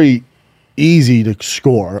was very easy to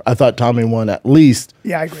score. I thought Tommy won at least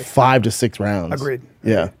I agree. 5 to 6 rounds. Agreed.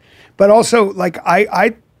 Yeah. But also, like,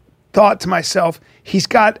 I thought to myself, he's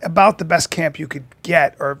got about the best camp you could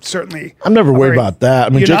get, or certainly. I'm never worried about that. I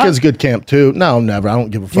mean, You're Jake not? has a good camp too. No, never. I don't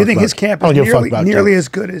give a fuck. Do you think about, his camp I is don't give a fuck about nearly camp. as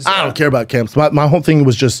good as? I don't care about camps. My whole thing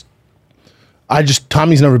was just,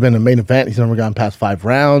 Tommy's never been in a main event. He's never gone past 5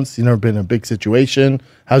 rounds. He's never been in a big situation.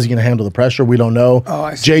 How's he going to handle the pressure? We don't know. Oh,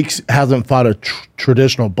 I see. Jake hasn't fought a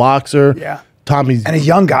traditional boxer. Yeah. Tommy's And a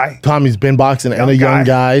young guy. Tommy's been boxing and a young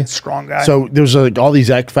guy. Strong guy. So there's like all these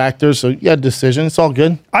X factors. So yeah, decision. It's all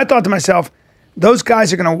good. I thought to myself, those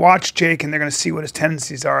guys are going to watch Jake and they're going to see what his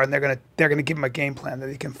tendencies are, and they're going to give him a game plan that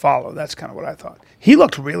he can follow. That's kind of what I thought. He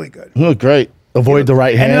looked really good. He looked great. Avoid the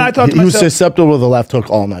right hand. then I thought to he was myself- susceptible to the left hook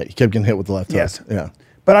all night. He kept getting hit with the left Yes. hook. Yeah.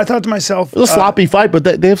 But I thought to myself, It was a sloppy fight, but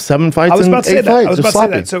they have 7 fights I was and about to 8 say that. fights. I was They're about to say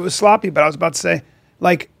sloppy. that. So it was sloppy, but I was about to say,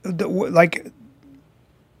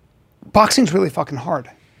 boxing's really fucking hard,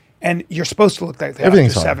 and you're supposed to look like that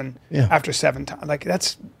Everything's after hard. 7. Yeah. After 7 times, like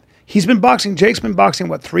that's. He's been boxing. Jake's been boxing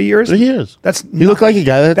what, 3 years? 3 years. That's He looked like a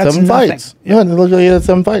guy that had that's 7 nothing. fights. Yeah, he looked like he had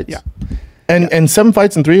 7 fights. Yeah. And 7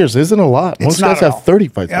 fights in 3 years isn't a lot. It's Most not guys at have all. 30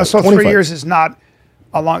 fights. Yeah, so 20 3 fights. years is not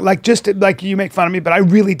a long. Like like you make fun of me, but I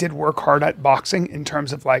really did work hard at boxing in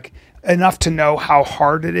terms of like enough to know how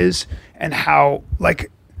hard it is and how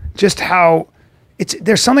it's.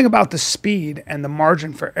 There's something about the speed and the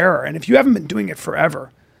margin for error, and if you haven't been doing it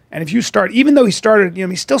forever, and if you start, even though he started,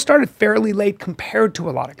 he still started fairly late compared to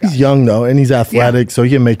a lot of guys. He's young though, and he's athletic, so he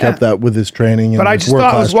can make up that with his training. But I his just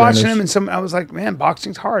thought I was world-class watching trainers. him, and I was like, man,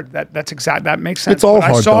 boxing's hard. That makes sense. It's all What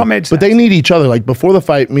hard. I saw though. made sense. But they need each other. Like before the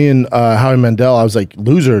fight, me and Howie Mandel, I was like,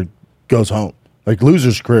 loser goes home. Like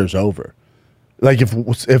loser's career's over. Like if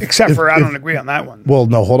Except for I if- don't agree on that one. Well,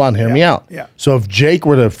 no, hold on, hear me out. Yeah. So if Jake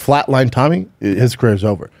were to flatline Tommy, his career's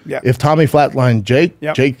over. Yeah. If Tommy flatlined Jake,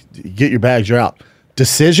 Yep. Jake, get your bags, you're out.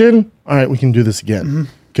 Decision, all right, we can do this again. Mm-hmm.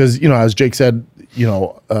 Because, as Jake said,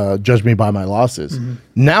 judge me by my losses.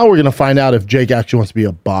 Now we're going to find out if Jake actually wants to be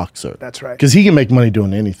a boxer. That's right. Because he can make money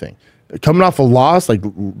doing anything. Coming off a loss, like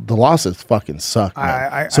the losses fucking suck.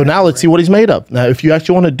 Man. So now let's see what he's made of. Now, if you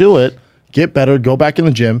actually want to do it, get better, go back in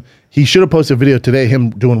the gym. He should have posted a video today, him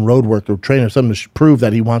doing road work or training or something to prove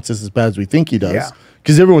that he wants this as bad as we think he does. Yeah.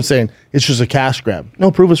 Because everyone's saying it's just a cash grab.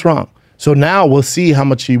 No, prove us wrong. So now we'll see how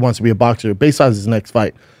much he wants to be a boxer based on his next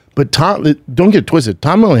fight. But Tom, don't get twisted.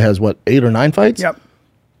 Tom only has, 8 or 9 fights? Yep.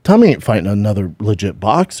 Tommy ain't fighting another legit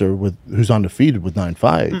boxer who's undefeated with 9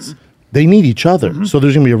 fights. They need each other. So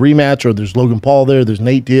there's going to be a rematch, or there's Logan Paul there, there's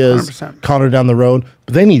Nate Diaz, 100%. Connor down the road.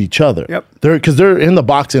 But they need each other. Yep. Because they're in the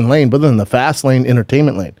boxing lane, but then the fast lane,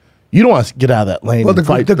 entertainment lane. You don't want to get out of that lane Well, and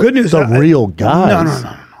fight the good news the is real guys.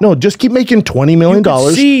 No. No, just keep making $20 million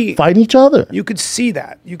fighting each other. You could see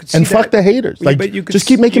that. You could see And that. fuck the haters. Yeah, Like, but you could just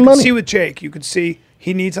keep making you could money. see with Jake. You could see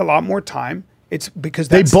he needs a lot more time. It's because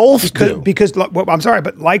They that's, both because, do. Because well, I'm sorry,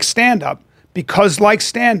 but like stand up,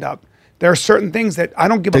 there are certain things that I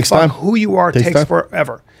don't give Takes a fuck time. who you are. Takes Takes time.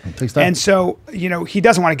 forever. Takes time. And so he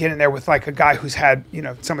doesn't want to get in there with like a guy who's had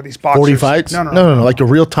some of these boxers. 40 fights? No. Like a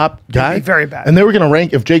real top guy? be very bad. And they were going to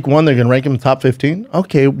rank, if Jake won, they're going to rank him top 15?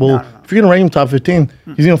 Okay, well, if you're going to rank him top 15,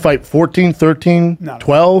 he's going to fight 14, 13, No.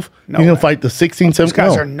 12. No he's going way. to fight the 16, 17. These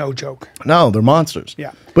guys no. are no joke. No, they're monsters.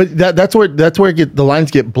 Yeah. But that's where the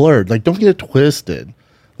lines get blurred. Like, don't get it twisted.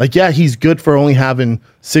 Like, yeah, he's good for only having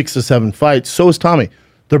 6 to 7 fights. So is Tommy.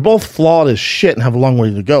 They're both flawed as shit and have a long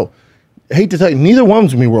way to go. I hate to tell you, neither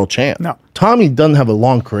one's going to be world champ. No. Tommy doesn't have a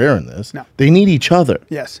long career in this. No. They need each other.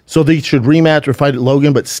 Yes. So they should rematch or fight at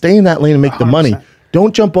Logan, but stay in that lane and make the money. 100%.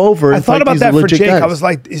 Don't jump over and I thought fight about these that for legit Jake. guys. I was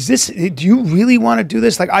like, do you really want to do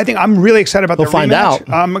this? Like, I think I'm really excited about We'll the find rematch. out.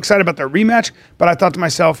 I'm excited about the rematch, but I thought to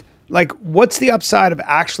myself, like, what's the upside of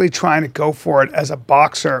actually trying to go for it as a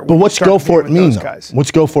boxer? But what's go for it mean? though?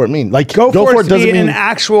 What's go for it mean? Like, Go for it to doesn't be mean an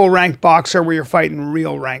actual ranked boxer where you're fighting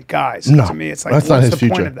real ranked guys. no. To me, it's like, that's not what's his the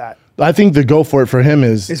future. point of that? I think the go for it for him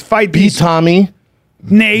is fight beat these- Tommy,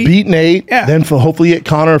 Nate. beat Nate, Yeah. then hopefully get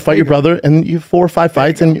Connor, fight your brother, and you 4 or 5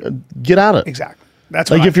 fights and get out of it. Exactly. That's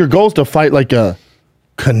Like what if your goal is to fight like a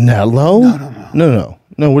Canelo? No.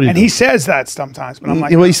 What do you? And he says that sometimes, but I'm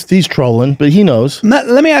like, well, he's trolling, but he knows.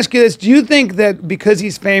 Let me ask you this: do you think that because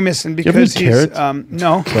he's famous and because any he's carrots?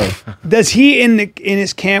 no, does he in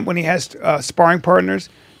his camp when he has sparring partners?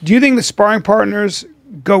 Do you think the sparring partners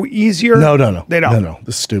go easier? No. They don't. No.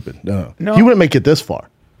 This is stupid. No. No? He wouldn't make it this far.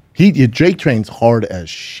 Jake trains hard as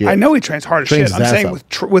shit. I know he trains hard as Trains shit. his I'm ass saying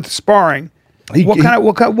off. with sparring. He- What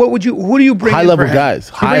would you? Who do you bring? High in level for him?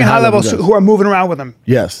 guys. You bring high level guys. who are moving around with him.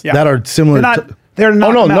 Yes, Yeah. that are similar. They're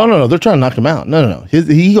not. Oh no! They're trying to knock him out. No.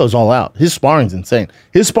 He goes all out. His sparring's insane.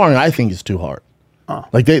 His sparring, I think, is too hard.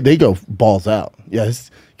 Like they go balls out.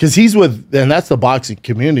 Yes, because he's with, and that's the boxing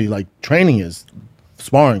community. Like training is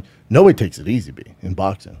sparring. Nobody takes it easy, in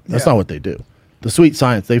boxing. That's not what they do. The sweet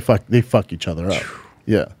science, they fuck each other up.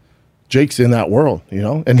 Yeah, Jake's in that world,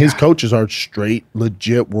 and his coaches are straight,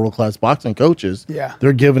 legit, world class boxing coaches. Yeah.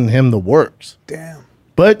 They're giving him the works. Damn.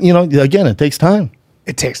 But again, it takes time.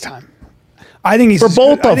 It takes time. I think he's For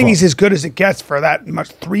both of I think them. he's as good as it gets for that much.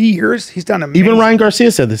 3 years, he's done amazing. Even Ryan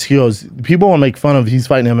Garcia said this. He goes, people want to make fun of he's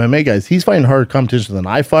fighting MMA guys. He's fighting harder competition than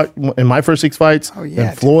I fought in my first 6 fights. Oh, yeah,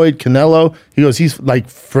 And Floyd, Canelo. He goes, he's like,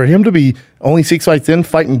 for him to be only 6 fights in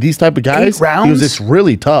fighting these type of guys, 8 rounds? he goes, it's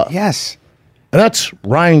really tough. Yes. And that's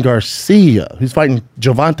Ryan Garcia, who's fighting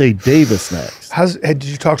Javante Davis next. Did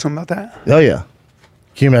you talk to him about that, Oh, yeah.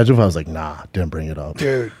 Can you imagine if I was like, nah, didn't bring it up.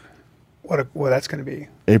 dude? What that's going to be,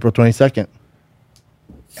 April 22nd.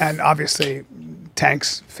 and obviously,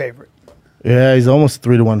 Tank's favorite. Yeah, he's almost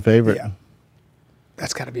 3-1 favorite. Yeah.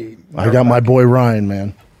 That's got to be. I got my boy Ryan,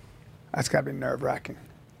 man. That's got to be nerve wracking.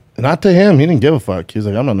 Not to him. He didn't give a fuck. He was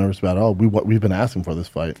like, I'm not nervous about it all. We've been asking for this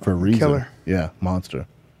fight for a reason. Killer. Yeah, monster.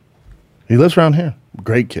 He lives around here.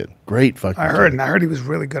 Great kid. Great fucking I heard, kid. and I heard he was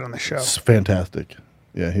really good on the show. It's fantastic.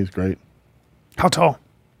 Yeah, he's great. How tall?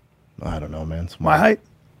 I don't know, man. Small. My height?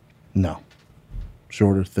 No.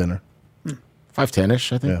 Shorter, thinner.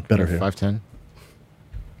 5'10"-ish, I think. Yeah, better here. 5'10".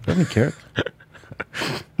 Doesn't care.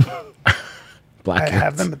 Black I cats.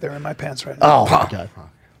 have them, but they're in my pants right now. Oh, my God.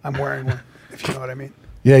 I'm wearing one, if you know what I mean.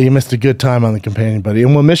 Yeah, you missed a good time on the companion, buddy.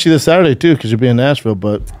 And we'll miss you this Saturday, too, because you'll be in Nashville.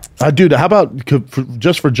 But, dude, how about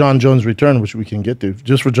just for John Jones' return, which we can get to,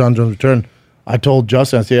 just for John Jones' return, I told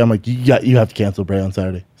Justin, I'm like, you have to cancel Bray on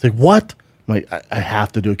Saturday. He's like, what? I'm like, I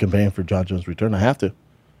have to do a companion for John Jones' return. I have to.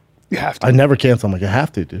 You have to. I never cancel. I'm like, I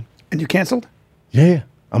have to, dude. And you canceled? Yeah.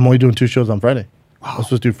 I'm only doing 2 shows on Friday. I was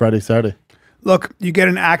supposed to do Friday, Saturday. Look, you get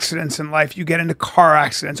in accidents in life. You get into car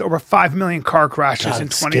accidents. Over 5 million car crashes God, in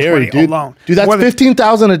it's 2020 dude. alone. Dude, that's More than-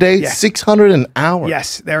 15,000 a day, Yeah. 600 an hour.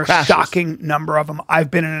 Yes, there are a Crashes. shocking number of them.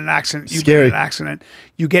 I've been in an accident. You've Scary. been in an accident.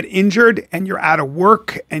 You get injured and you're out of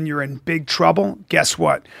work and you're in big trouble. Guess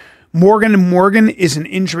what? Morgan & Morgan is an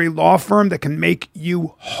injury law firm that can make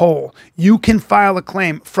you whole. You can file a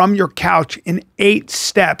claim from your couch in 8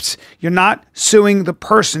 steps. You're not suing the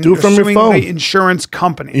person. Do it You're from your suing phone. the insurance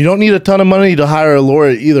company. You don't need a ton of money to hire a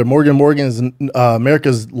lawyer either. Morgan & Morgan is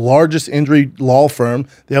America's largest injury law firm.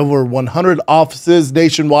 They have over 100 offices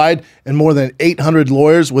nationwide and more than 800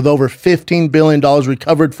 lawyers with over $15 billion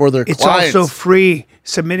recovered for their It's clients. also free.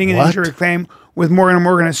 Submitting an What? injury claim with Morgan &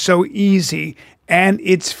 Morgan is so easy, and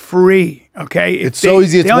it's free. Okay, It's so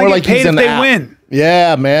easy. It's they only more get like paid he's if an they app. win.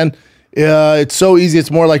 Yeah, man. It's so easy.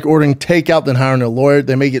 It's more like ordering takeout than hiring a lawyer.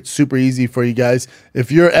 They make it super easy for you guys.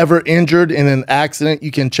 If you're ever injured in an accident,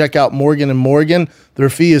 you can check out Morgan & Morgan. Their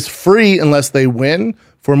fee is free unless they win.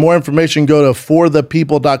 For more information, go to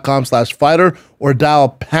forthepeople.com/fighter or dial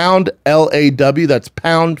pound LAW. That's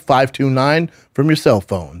pound 529 from your cell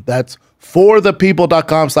phone. That's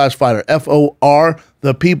forthepeople.com/fighter. FOR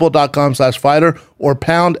thepeople.com/fighter or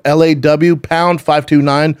pound LAW pound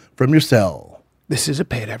 529 from your cell. This is a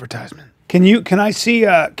paid advertisement. Can I see?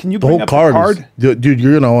 Can you The bring whole up card, the card? dude.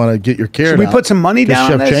 You're gonna want to get your carrot. Should we out, put some money 'cause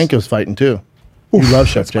down on this? Shevchenko's fighting too. You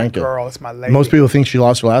love That's my Shevchenko. girl. That's my lady. Most people think she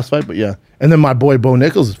lost her last fight, but yeah. And then my boy Bo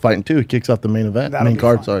Nichols is fighting too. He kicks off the main event, That'll main be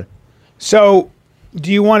card. fun. Sorry. So,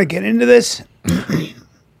 do you want to get into this?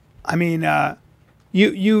 I mean,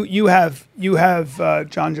 you have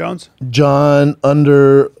John Jones. John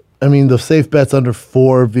under. I mean, the safe bet's under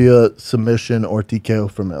 4 via submission or TKO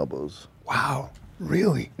from elbows. Wow,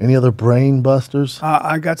 really? Any other brain busters?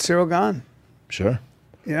 I got Cyril Gahn. Sure.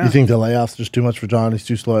 Yeah. You think the layoff's just too much for John? He's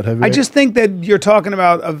too slow at heavyweight? I just think that you're talking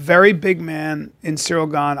about a very big man in Cyril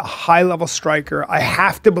Gahn, a high-level striker. I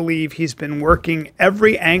have to believe he's been working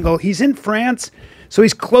every angle. He's in France, so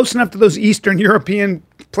he's close enough to those Eastern European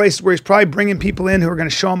places where he's probably bringing people in who are going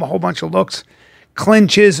to show him a whole bunch of looks,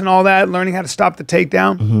 clinches and all that, learning how to stop the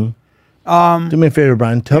takedown. Do me a favor,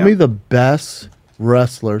 Brian. Tell Yeah. me the best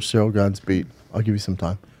wrestler Cyril Gahn's beat. I'll give you some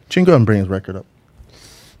time. Chingo and bring his record up.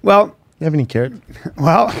 Well, You have any carrots?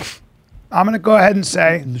 Well, I'm going to go ahead and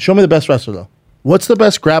say, Show me the best wrestler, though. What's the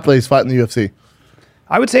best grappler he's fought in the UFC?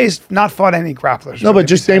 I would say he's not fought any grapplers. No, but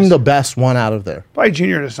just name the best one out of there. Probably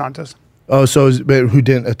Junior Dos Santos. Oh, but who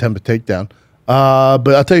didn't attempt a takedown. But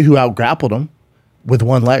I'll tell you who out-grappled him with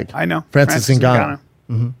one leg. I know. Francis Ngannou.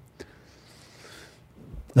 Ngannou.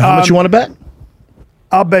 Now, how much you want to bet?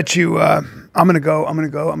 I'll bet you. I'm gonna go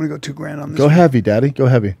 $2,000 on this. Go heavy, Daddy. Go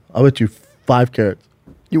heavy. I'll bet you 5 carats.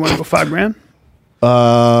 You want to go $5,000?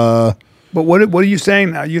 Uh, But what are you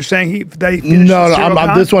saying now? You're saying that he finished No, Cyril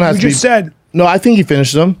Gane? this one has you to be. just said. No, I think he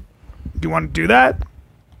finishes him. Do you want to do that?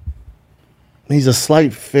 He's a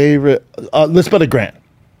slight favorite. Let's bet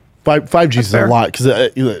 $1,000. 5 G's is fair. a lot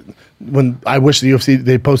because when I wish the UFC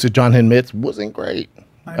they posted John Henn mitts wasn't great.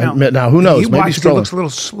 I know. Now who knows? Maybe He Strowman. looks a little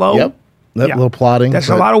slow. Yep. That Yeah. little plotting. That's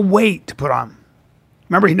a but lot of weight to put on.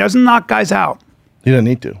 Remember, he doesn't knock guys out. He doesn't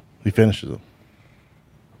need to. He finishes them.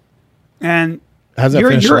 And Hasn't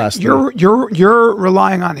finished the last three. you're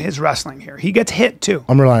relying on his wrestling here. He gets hit too.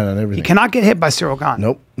 I'm relying on everything. He cannot get hit by Cyril Gane.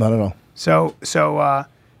 Nope, not at all. So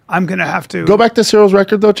I'm gonna have to Go back to Cyril's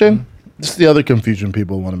record though, Chin. This is the other confusion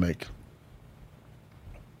people want to make.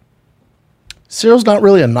 Cyril's not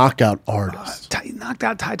really a knockout artist. knocked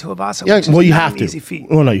out Tai Tuivasa. Yeah, which is well, you not have an to. Easy feat.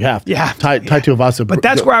 Well, no, you have to. You have to, Tai yeah. Tuivasa. But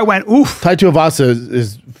that's where I went. Oof. Tai Tuivasa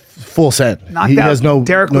is full send. Knocked He out has no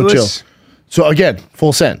Derek no Lewis. chill. So again,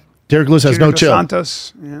 full send. Derek Lewis has Junior no Dos chill.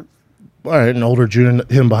 Santos. Yeah. All right, an older junior,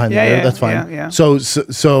 him behind Yeah, the yeah, that's fine. yeah.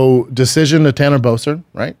 So decision to Tanner Boser,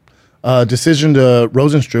 right? Decision to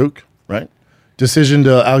Rosenstruck, right? Decision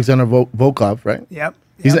to Alexander Volkov, right? Yep.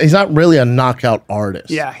 He's not really a knockout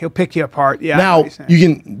artist. Yeah, he'll pick you apart. Yeah. I know Now what you're saying.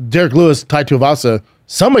 you can Derek Lewis, Tai Tuivasa.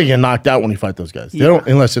 Somebody get knocked out when you fight those guys. They don't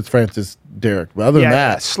unless it's Francis Derek. But other than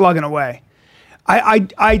that, slugging away.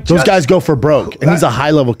 those guys go for broke, and he's a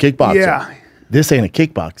high level kickboxer. Yeah. This ain't a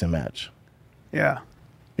kickboxing match. Yeah.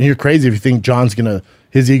 And you're crazy if you think John's gonna.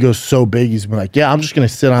 His ego's so big, he's been like, yeah, I'm just gonna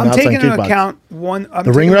sit on I'm outside taking into kickboxing. account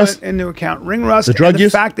The ring rust? into account ring rust, The drug and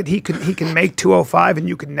use? the fact that he can make 205 and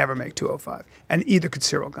you could never make 205, and either could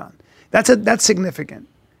Cyril Gane. That's significant.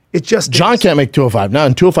 It just John is. can't make 205 now.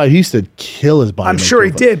 In 205, he used to kill his body. I'm to make sure he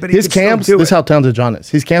 205. did, but he his could still camps. do This is it. how talented John is.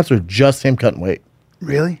 His camps are just him cutting weight.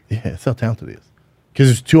 Really? Yeah, that's how talented he is.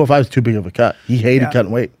 Because 205 is too big of a cut. He hated Yeah.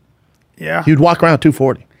 cutting weight. Yeah. He would walk around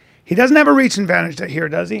 240. He doesn't have a reach advantage here,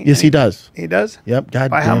 does he? Yes, he does. He does. Yep. God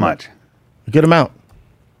By damn how it. much? A good amount.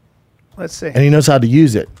 Let's see. And he knows how to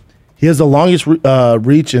use it. He has the longest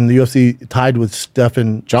reach in the UFC, tied with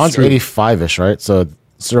Stefan. John's Struve. 85-ish, right? So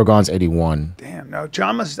Cyril Gane's 81. Damn. No,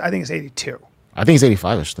 John must. I think it's 82. I think he's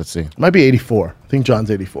 85-ish. Let's see. Might be 84. I think John's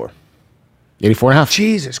 84. 84 and a half.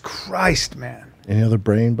 Jesus Christ, man. Any other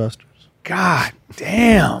brain busters? God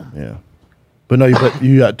damn. Yeah. But no, you got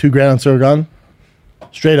 $2,000 on Cyril.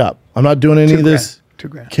 Straight up. I'm not doing any of this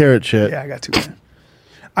 $2,000. carrot shit. Yeah, I got $2,000.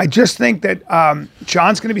 I just think that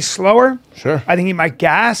John's going to be slower. Sure. I think he might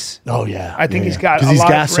gas. Oh, yeah. I think Yeah, he's yeah. got 'Cause a he's lot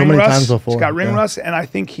gassed of so ring many rust. times before. He's got ring Yeah. rust, and I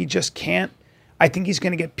think he just can't. I think he's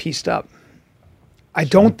going to get pieced up. I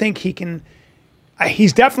don't think he can.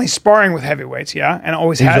 He's definitely sparring with heavyweights, yeah, and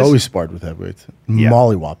always He's has. always sparred with heavyweights.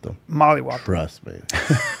 Mollywopped them. mollywop. Trust me.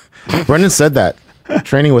 Brendan said that.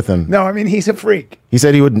 Training with him. No, I mean he's a freak. He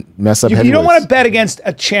said he would mess up You don't heavyweights. want to bet against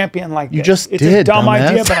a champion like You this. just it's did, a dumb dumbass.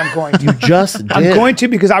 idea, but I'm going to. You just did. I'm going to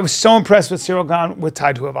because I was so impressed with Cyril Gane with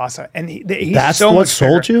Tai Tuivasa, and he's That's so what much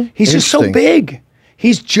sold bigger. you? He's just so Interesting. big.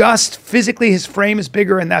 He's just physically his frame is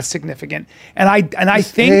bigger, and that's significant. And I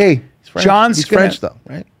think Hey, he's French. John's He's gonna, French, though,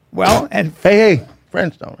 right? Well, and Hey,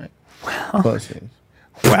 French, though, right? Close.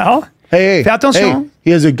 well. Hey, Fais attention. Hey,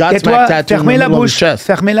 he has a Tais-toi, Godsmack tattoo in the fermez la middle of his bouche. chest.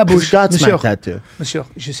 Fermez la bouche. His Godsmack Monsieur. tattoo. Monsieur,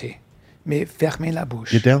 je sais. Mais fermez la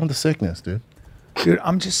bouche. You're down with the sickness, dude. Dude,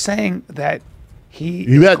 I'm just saying that he.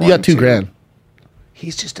 You is got going to- $2,000.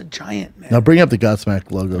 He's just a giant, man. Now bring up the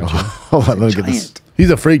Godsmack logo. Jim. Hold on, let me get this. Giant. He's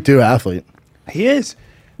a freak too, athlete. He is.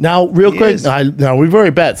 Now, real He quick, is. now we've already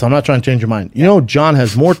bet, so I'm not trying to change your mind. You know, John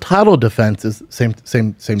has more title defenses. Same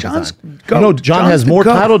John's design. goat. You know, John John's has the more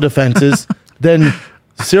goat. title defenses than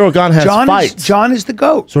Cyril Gane has fights. John is the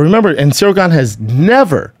GOAT. So remember, and Cyril Gane has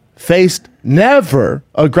never faced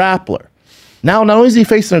a grappler. Now, not only is he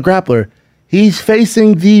facing a grappler, he's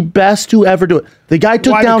facing the best to ever do it. The guy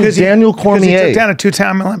took Why? down Because he- Daniel because He Cormier, took down a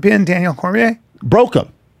two-time Olympian, Daniel Cormier. broke him.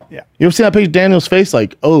 Yeah. You ever see that picture of Daniel's face?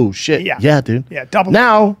 Like, oh shit, Yeah. dude. Yeah, double.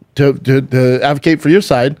 Now, to advocate for your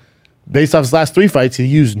side, based off his last 3 fights, he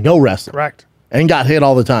used no wrestling. Correct. And got hit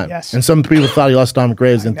all the time. Yes. And some people thought he lost Dominic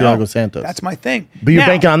Reyes and No, Thiago Santos. That's my thing. But you're Now,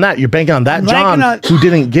 banking on that. You're banking on that I'm John, banking on- who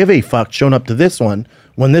didn't give a fuck, showing up to this one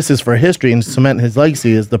when this is for history and cement his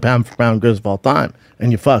legacy as the pound for pound greatest of all time.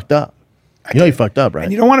 And you fucked up. You know you fucked up, right?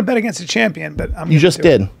 And you don't want to bet against a champion, but I'm You just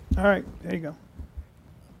gonna do did. it. All right, there you go.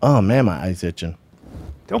 Oh man, my eye's itching.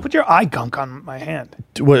 Don't put your eye gunk on my hand.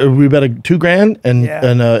 We bet $2,000 and Yeah.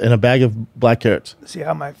 and a bag of black carrots. See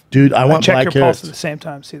how my Dude, I want check black your carrots. pulse at the same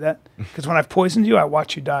time. See that? Because when I've poisoned you, I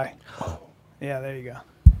watch you die. Yeah, there you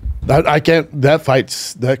go. I can't. That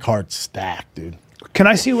card's stacked, dude. Can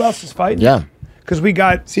I see who else is fighting? Yeah. Because we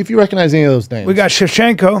got See if you recognize any of those names.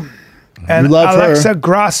 Shevchenko and You love her. Alexa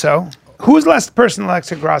Grasso. Who was the last person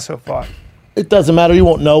Alexa Grasso fought? It doesn't matter. You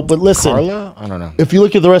won't know. But listen, Carla? I don't know. if you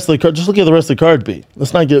look at the rest of the card, just look at the rest of the card. B.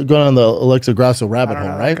 Let's not get going on the Alexa Grasso rabbit I don't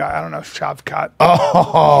hole, know. right? Guy, I don't know. Shavkat.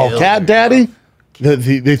 Oh, Cat Daddy.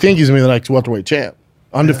 They think he's gonna be the next welterweight champ.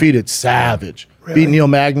 Undefeated, savage. Really? Beat Neil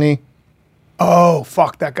Magny. Oh,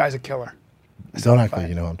 fuck. That guy's a killer. Don't act like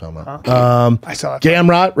you know what I'm talking about. I saw that.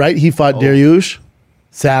 Gamrot, right? He fought Dariush.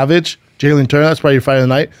 Savage. Jalen Turner, that's probably your fight of the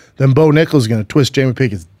night. Then Bo Nichols is going to twist Jamie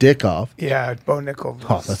Pickett's dick off. Yeah, Bo Nichols.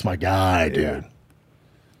 Oh, that's my guy, dude. Yeah.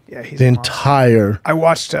 Yeah, he's The a monster. entire I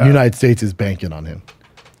watched. United States is banking on him.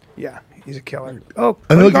 Yeah, he's a killer. Oh,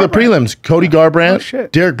 And Cody look at the Garbrandt. prelims. Cody Garbrandt, Oh,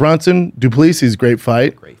 shit. Derek Brunson, Duplessis, great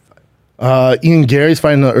fight. Ian Gary's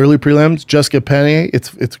fighting the early prelims. Jessica Penney.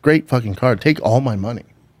 It's a great fucking card. Take all my money.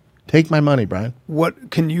 Take my money, Brian.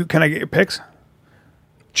 What can I get your picks?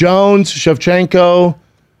 Jones, Shevchenko,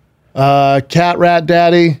 Cat Rat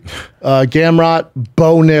Daddy, Gamrot,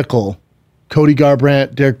 Bo Nickel, Cody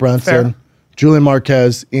Garbrandt, Derek Brunson, Fair. Julian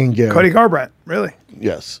Marquez, Ian Gary. Cody Garbrandt, really?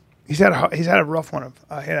 Yes. He's had a rough one.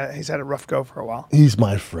 He's had a rough go for a while. He's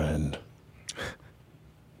my friend.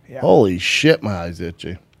 Yeah. Holy shit, my eyes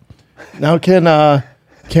itchy. Now can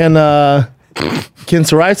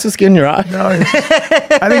psoriasis get in your eye? No,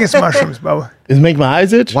 I think it's mushrooms, Bo. Is it make my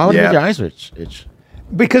eyes itch? Why would Yeah. make your eyes itch?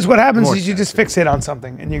 Because what happens is you just fixate on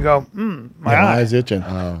something and you go, my My eye. eyes itching.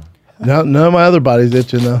 No, none of my other body's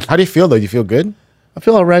itching though. How do you feel though? Do you feel good? I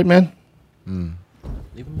feel all right, man.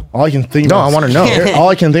 All I can think No, about I wanna is know. hair. All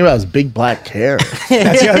I can think about is big black hair.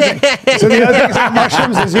 That's the other thing. So the other thing about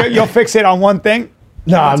mushrooms is you'll fixate on one thing.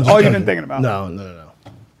 No, That's all you've been thinking about. No.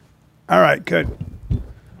 All right, good.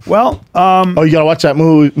 Well, Oh, you gotta watch that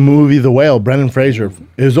movie The Whale. Brendan Fraser.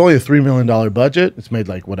 It was only a $3 million budget. It's made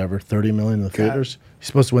like whatever, $30 million in the theaters. He's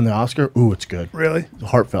supposed to win the Oscar. Ooh, it's good. really,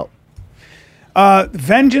 Heartfelt.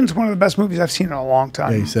 Vengeance, one of the best movies I've seen in a long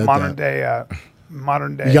time. Yeah, you said modern that. day.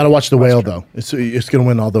 Modern day. You gotta watch The Whale though. It's gonna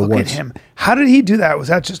win all the Look at awards. him. How did he do that? Was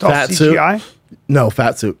that just all Fat suit. CGI? No,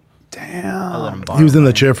 fat suit. Damn. He was in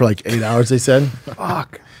the chair for like 8 hours. They said.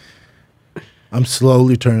 Fuck. I'm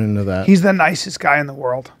slowly turning into that. He's the nicest guy in the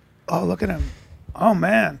world. Oh, look at him. Oh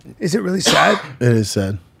man, is it really sad? It is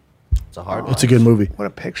sad. It's a hard It's a good movie. What a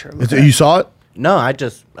picture. Look at You him. saw it? No,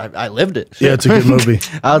 I lived it. Yeah, it's a good movie.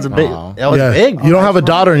 I was a big. That was Yeah. big. You don't have a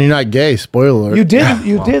daughter and you're not gay. Spoiler alert. You did.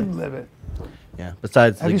 You did live it. Yeah.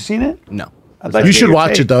 Besides, Have you seen it? No. I'd like You to get should your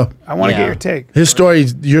watch take. it though. I want to Yeah. get your take.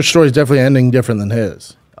 Your story's definitely ending different than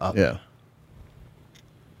his. Yeah.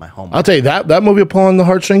 My home. I'll tell you that movie will pull on the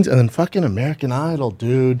heartstrings, and then fucking American Idol,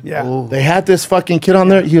 dude. Yeah. Oh. They had this fucking kid on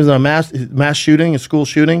there. He was in a mass shooting, a school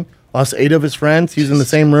shooting. Lost 8 of his friends. He was in the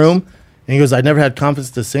same room, and he goes, "I never had confidence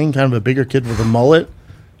to sing." Kind of a bigger kid with a mullet,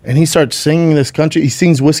 and he starts singing this country. He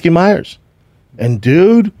sings Whiskey Myers, and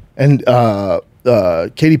dude, and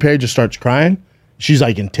Katy Perry just starts crying. She's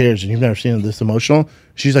like in tears, and you've never seen her this emotional.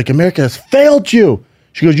 She's like, "America has failed you."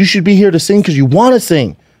 She goes, "You should be here to sing because you want to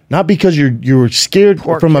sing, not because you were scared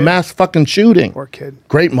Poor from a kid. mass fucking shooting." Poor kid.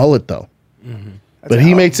 Great mullet though. But a he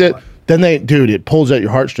hell makes of a it. mullet. Then it pulls at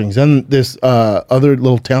your heartstrings. Then this other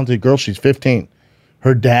little talented girl, she's 15.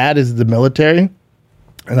 Her dad is the military,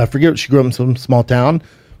 and I forget, she grew up in some small town,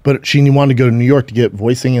 but she wanted to go to New York to get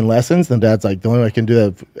voice singing lessons. And dad's like, the only way I can do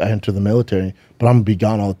that is if I enter the military, but I'm gonna be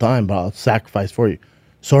gone all the time, but I'll sacrifice for you.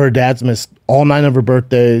 So her dad's missed all 9 of her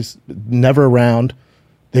birthdays, never around.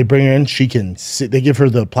 They bring her in. She can. They give her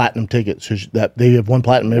the platinum ticket. So that they have one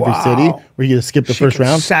platinum in every Wow. city where you get to skip the She first can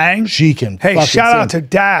round. sang? She can. Hey, fucking shout out sing. to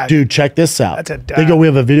Dad. Dude, check this out. That's a dad. They go, "We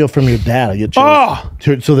have a video from your dad." I get chills. Oh!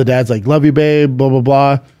 So the dad's like, "Love you, babe." Blah blah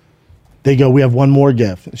blah. They go, "We have one more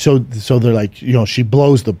gift." So they're like, she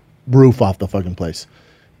blows the roof off the fucking place.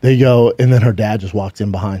 They go, and then her dad just walks in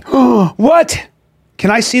behind. What?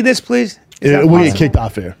 Can I see this, please? Is that We get possible? kicked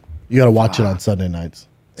off here. You got to watch it on Sunday nights.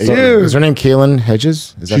 Dude. Is her name Callen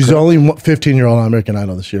Hedges? Is that She's the correct? only 15-year-old on American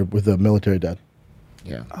Idol this year with a military dad.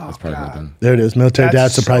 Yeah, that's probably God. good then. There it is. Military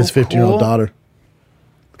That's dad surprised so 15-year-old cool. daughter.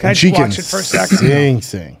 Can I And she just can watch it for a second?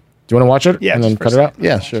 sing. Do you want to watch it? Yeah, and just then for cut a it out?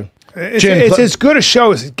 Yeah, sure. It's as good a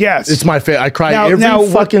show as it gets. It's my favorite. I cry now, every now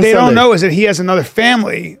what fucking they Sunday. don't know is that he has another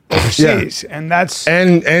family overseas, and that's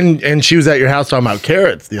And she was at your house talking about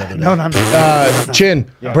carrots the other day. no. Chin,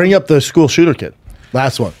 bring up the school shooter kid.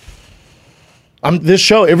 Last one. This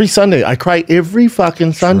show every Sunday. I cry every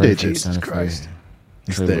fucking Sunday. Dude. Jesus Christ.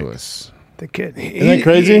 Trey Thick. Lewis. The kid. Isn't that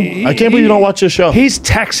crazy? I can't believe you don't watch this show. He's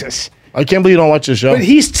Texas. I can't believe you don't watch this show. But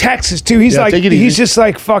he's Texas too. He's Yeah, like take it easy. he's just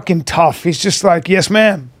like fucking tough. He's just like, yes,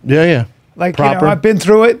 ma'am. Yeah. Like Proper. I've been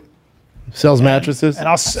through it, Sells mattresses. and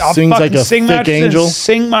I'll sings fucking like a sing thick mattresses, angel.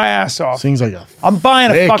 sing my ass off. Sings like a I'm buying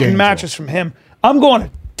a thick fucking angel. mattress from him. I'm going to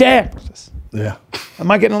Texas. Yeah,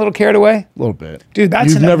 Am I getting a little carried away? a little bit. Dude, that's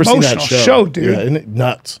You've an never seen emotional that show, dude. Yeah, isn't it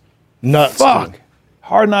nuts? Nuts. Fuck. Dude.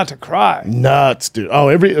 Hard not to cry. Nuts, dude. Oh,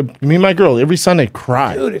 me and my girl every Sunday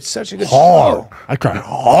cry. Dude, it's such a good hard. show. I cry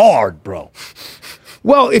hard, bro.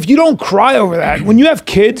 Well, if you don't cry over that, when you have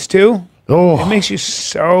kids too, Oh, it makes you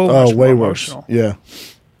so much way more worse. emotional. Yeah.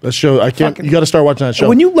 That show, I can't. Fucking- You got to start watching that show.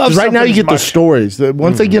 When you love 'Cause right now, something you get the much- stories.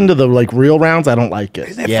 Once they get into the like real rounds, I don't like it.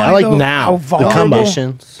 Isn't it Yeah, I funny, like though, now. how The come up. vulnerable-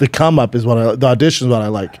 Auditions. The come up is the audition is what I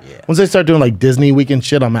like. Once they start doing like Disney weekend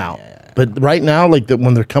shit, I'm out. But right now, like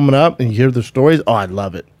when they're coming up and you hear their stories, I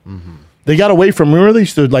love it. They got away from. Remember they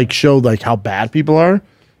used to like show like how bad people are,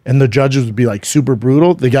 and the judges would be like super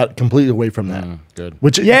brutal. They got completely away from that. Good.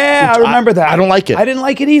 Which Yeah, which I remember that. I don't like it. I didn't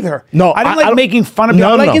like it either. No, I didn't like don't- making fun of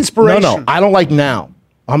people. I like inspiration. No, I don't like now.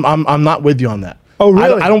 I'm not with you on that. Oh,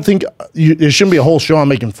 really? I don't think there shouldn't be a whole show on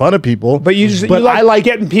making fun of people. But you just But you like, I like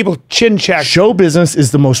getting people chin checked. show business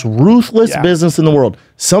is the most ruthless Yeah. business in the world.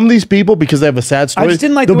 Some of these people, because they have a sad story, just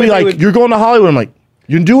didn't like they'll the be way they like, would- "You're going to Hollywood." I'm like,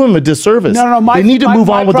 "You're doing them a disservice." No. They need to move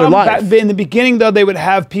on with their problem life. In the beginning, though, they would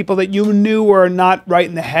have people that you knew were not right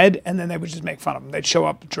in the head, and then they would just make fun of them. They'd show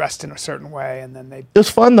up dressed in a certain way, and then they. It was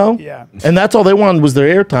fun though. Yeah. And that's all they wanted was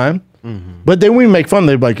their airtime. But then we make fun.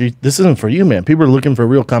 They're like, "This isn't for you, man. People are looking for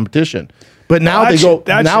real competition." But now that they go.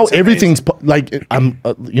 that Now shit's everything's like I'm.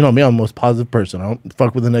 You know me. I'm the most positive person. I don't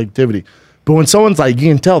fuck with the negativity. But when someone's like, you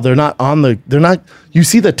can tell they're not on the. They're not. You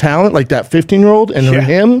see the talent, like that 15-year-old and Yeah.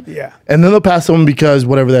 him. Yeah. And then they'll pass someone because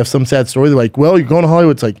whatever they have some sad story. They're like, "Well, you're going to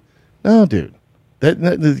Hollywood." It's like, no, dude.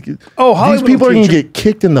 Oh, Hollywood these people will are going to teach you. get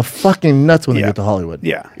kicked in the fucking nuts when they Yeah. get to Hollywood.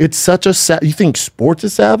 Yeah. It's such a you think sports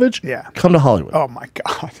is savage? Yeah. Come to Hollywood. Oh my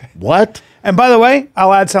god! What? And by the way,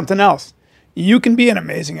 I'll add something else. You can be an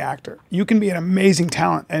amazing actor. You can be an amazing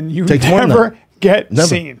talent, and you Takes more than never that. get Never.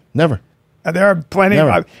 seen. Never. There are plenty.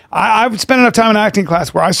 Never. I've spent enough time in acting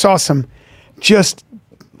class where I saw some just,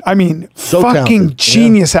 So fucking talented.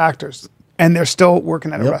 genius actors, and they're still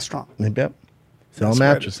working at a restaurant. Yep. Sell That's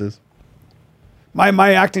right. mattresses.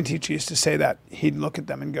 My acting teacher used to say that. He'd look at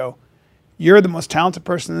them and go, "You're the most talented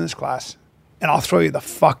person in this class, and I'll throw you the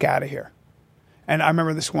fuck out of here." And I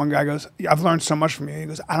remember this one guy goes, "I've learned so much from you." He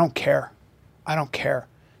goes, "I don't care. I don't care.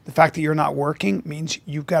 The fact that you're not working means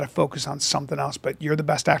you've got to focus on something else. But you're the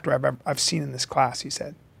best actor I've seen in this class." He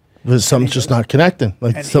said, But something's just not connecting.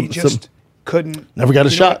 Like and some, he just couldn't. Never got a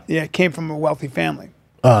you know shot. what? Yeah, came from a wealthy family,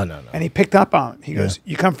 oh no. and he picked up on it. He goes,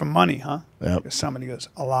 "You come from money, huh?" Yep. Somebody goes,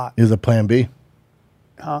 "A lot." Here's a plan B.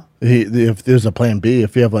 Huh? If there's a plan B,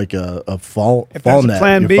 if you have like a fall If fall there's a net,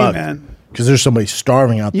 plan you're B, fucked. man. Because there's somebody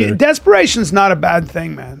starving out there. Desperation's not a bad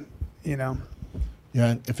thing, man. You know.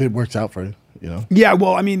 Yeah, if it works out for you, you know. Yeah,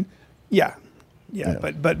 well, I mean, yeah.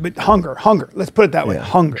 But hunger. Let's put it that way.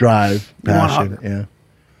 Hunger, drive, You want passion. hunger.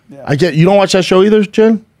 Yeah. I get. You don't watch that show either,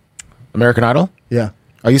 Jen? American Idol? Yeah.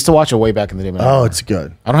 I used to watch it way back in the day. Man. Oh, it's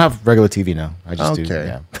good. I don't have regular TV now. I just do. Okay.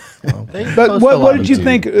 Yeah. But what did you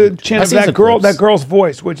think, Chan, I've of seen that some girl? clips. That girl's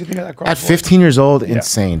voice. What did you think of that girl's At voice? 15 years old,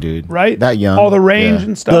 insane, dude. Right? That young. All the range Yeah.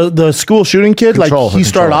 and stuff. The school shooting kid, Control, like he her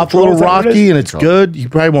started control. off a little Control, is that what it rocky, is? and it's Control. good. He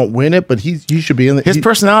probably won't win it, but he should be in the. His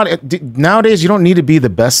personality nowadays, you don't need to be the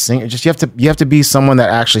best singer. Just you have to be someone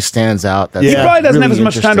that actually stands out. That's He Yeah. probably doesn't have really as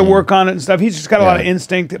much time to interesting. work on it and stuff. He's just got a lot of Yeah.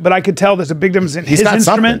 instinct. But I could tell there's a big difference in He's his got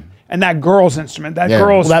instrument something. and that girl's instrument. That Yeah.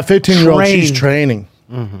 girl's Well, that 15-year-old, she's training.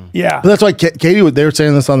 Yeah. But that's why Katie, they were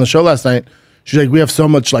saying this on the show last night. She's like, we have so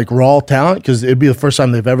much like raw talent because it'd be the first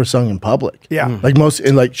time they've ever sung in public. Yeah.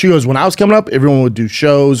 Like she goes, when I was coming up, everyone would do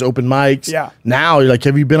shows, open mics. Yeah. Now you're like,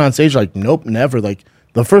 have you been on stage? Like, nope, never. Like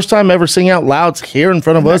the first time ever singing out loud's here in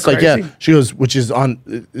front of Isn't us. that Like, yeah. crazy? She goes, which is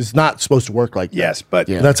not supposed to work like that. Yes, but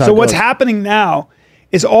That's how so it what's goes. happening now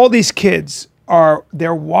is all these kids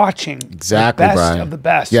they're watching Exactly, the best Brian. of the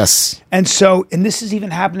best. Yes. And this is even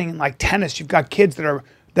happening in like tennis. You've got kids that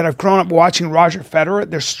have grown up watching Roger Federer.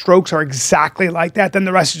 Their strokes are exactly like that. Then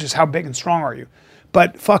the rest is just how big and strong are you.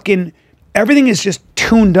 But fucking everything is just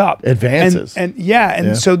tuned up. Advances.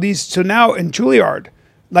 So now in Juilliard,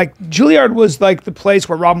 like Juilliard was like the place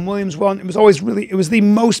where Robin Williams went. It was always really, it was the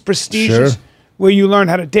most prestigious Sure. where you learn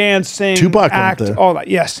how to dance, sing, Tupac went act, there. all that.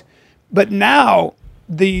 Yes. But now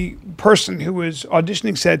the person who was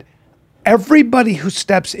auditioning said, everybody who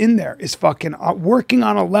steps in there is fucking working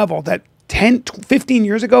on a level that 10, 15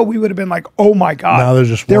 years ago, we would have been like, oh my God. Now they're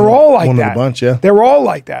just they're one- all like one of the that. bunch, yeah. They're all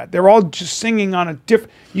like that. They're all just singing on a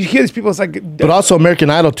different, you hear these people, it's like, But also American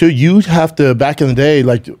Idol too. You have to back in the day,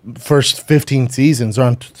 like first 15 seasons. They're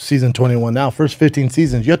on season 21 now. First 15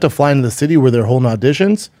 seasons, you have to fly into the city where they're holding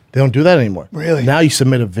auditions. They don't do that anymore. Really? Now you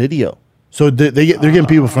submit a video. So they're getting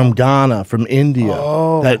people from Ghana, from India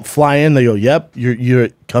that fly in. They go, "Yep, you're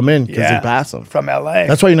come in," because they pass them. from LA.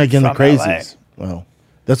 That's why you're not getting the From LA. crazies. Well,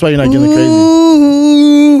 that's why you're not getting the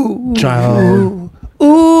crazies. Child.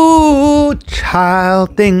 Ooh,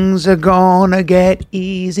 child, things are gonna get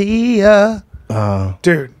easier.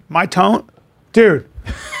 Dude, my tone? Dude.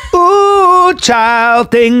 Ooh,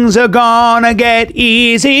 child, things are gonna get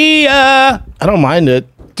easier. I don't mind it.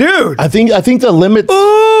 Dude. I think the limit's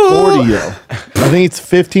 40 though. I think it's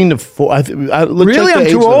 15 to 4. Really? I'm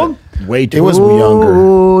too old? Way too. It was younger.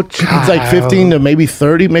 Ooh, child, It's like 15 to maybe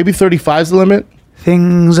 30. Maybe 35 is the limit.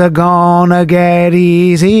 things are gonna get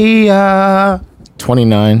easier.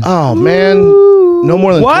 29. Oh man, no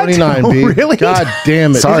more than What? 29, B. Really? God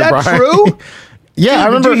damn it! Is that Brian. true? Yeah, I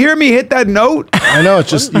remember. Did you hear me hit that note? I know it's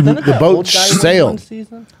just Wasn't it the that boat old guy who won one sailed.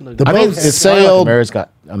 season? The I boat think it's sailed.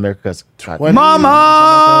 America's Mama.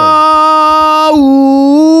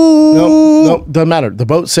 Ooh. No, doesn't matter. The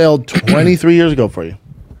boat sailed 23 years ago for you.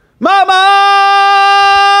 Mama.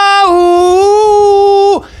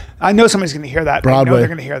 Ooh. I know somebody's going to hear that. I know Broadway. they're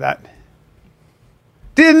going to hear that.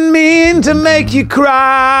 Didn't mean to make you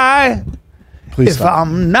cry. Please If stop.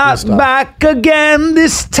 I'm not Please stop. back again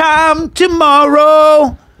this time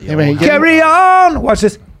tomorrow, Hey, man, carry on. Watch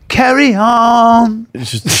this. Carry on.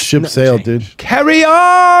 it's just the ship sailed, dude. Carry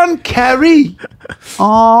on. Carry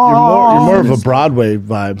on. You're more of a Broadway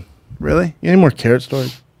vibe. Really? You need more Carrot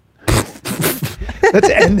Stories? Let's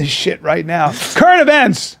end this shit right now. Current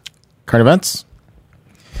events. Current events.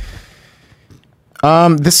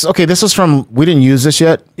 This was from. We didn't use this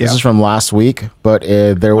yet. This Yeah. is from last week, but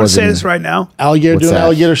there Let's was say this right now. Alligator What's doing that?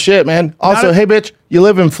 alligator shit, man. Also, Not a- hey, bitch, you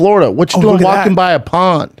live in Florida. What you Oh, doing look at walking that. by a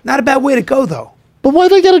pond? Not a bad way to go, though. But why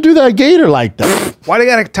they got to do that gator like that? Why they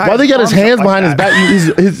got to tie? Why they got his arms up hands like behind his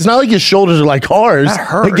that? back? It's not like his shoulders are like ours. That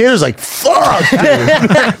hurts. The gator's like, fuck, dude.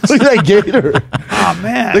 Look at that gator. Oh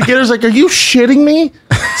man. The gator's like, are you shitting me?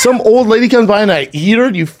 Some old lady comes by and I eat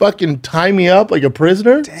her. You fucking tie me up like a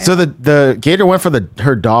prisoner? So the gator went for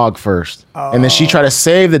her dog first, and then she tried to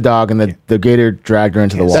save the dog, and the gator dragged her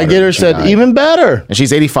into the water. That gator She said, died. even better. And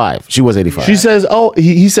she's 85. She was 85. She says, oh,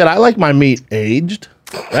 he said, I like my meat aged.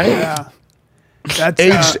 Right? Yeah. That's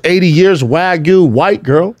Aged 80 years, Wagyu, white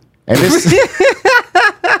girl. and this.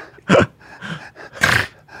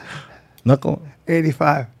 Knuckle.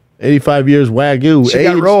 85. 85 years, Wagyu. She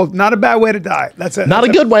got aged. rolled. Not a bad way to die. That's it. Not a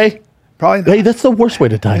good way. Probably not. Hey, that's the worst way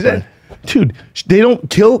to die, Is it? Brian. Dude, they don't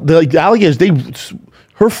kill the alligators.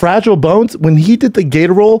 Her fragile bones, when he did the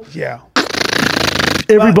gator roll, Yeah.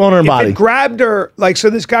 every bone in her If body. it grabbed her, like,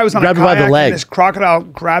 so this guy was on Grabbed a her by the kayak leg. and this crocodile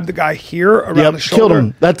grabbed the guy here around Yep, the shoulder. killed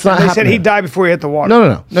him. That's not And they said happening. he died before he hit the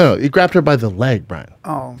water. No. He grabbed her by the leg, Brian.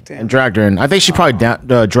 Oh, damn. and dragged her in. I think she probably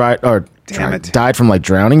Damn it. died from like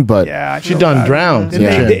drowning, but Yeah. I She feel done bad. drowned. Didn't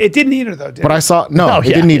Yeah. they- it didn't eat her, though, did But it? I saw it yeah,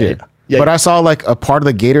 didn't need yeah, it. yeah. But I saw like a part of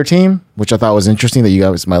the gator team, which I thought was interesting that you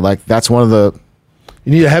guys might like. That's one of the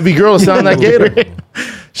You need a heavy girl to sound that gator.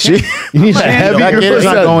 she. You need a heavy That girl. gator's to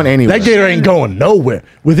not sound- going anywhere. That gator ain't going nowhere.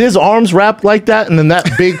 With his arms wrapped like that, and then that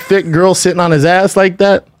big, thick girl sitting on his ass like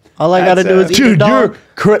that. All I gotta That's, do is eat the Dude, dog.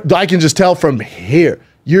 I can just tell from here.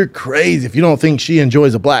 You're crazy if you don't think she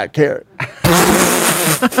enjoys a black carrot.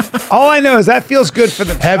 All I know is that feels good for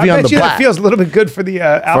the Heavy I on bet the you black. that feels a little bit good for the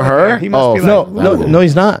alligator. her? He must Oh, be like, No,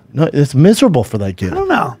 he's not. No, it's miserable for that gator. I don't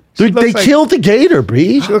know. She Dude, looks they like- killed the gator,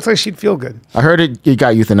 Bree. She looks like she'd feel good. I heard it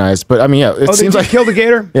got euthanized, but I mean, yeah, it Oh, seems they like killed the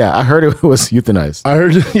gator? Yeah, I heard it was euthanized. I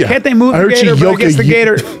heard. Yeah. Can't they move I the heard she gator? But I yoke guess a the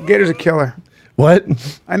ye- gator's a killer. What?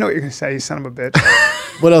 I know what you're gonna say, you son of a bitch.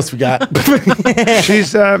 What else we got?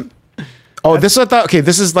 She's Oh, this I thought. Okay,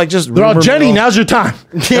 this is like just. They're all rumor Jenny. mill. Now's your time.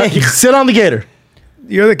 Sit on the gator.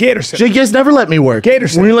 you're the gator sitter. You guys never let me work. Gator We're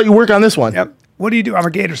sitter. gonna let you work on this one. Yep. What do you do? I'm a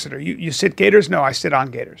gator sitter. You sit gators? No, I sit on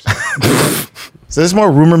gators. So this is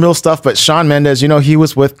more rumor mill stuff. But Shawn Mendes, he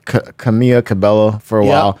was with Camila Cabello for a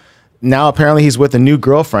Yeah. while. Now apparently he's with a new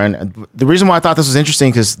girlfriend. And the reason why I thought this was interesting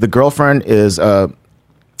because the girlfriend is a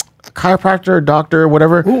chiropractor, doctor,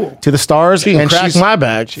 whatever, Ooh. to the stars, She can and crack she's my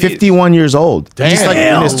back. 51 years old. He's like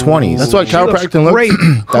in his 20s. That's what She looks chiropractic looks. great.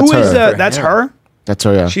 That's Who is her. that's her? That's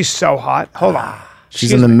her, yeah. She's so hot. Hold on.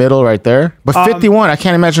 She's in the middle right there. But 51, I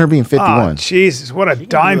can't imagine her being 51. Jesus, what a can do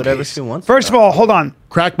dime whatever piece. she wants First of all, hold on.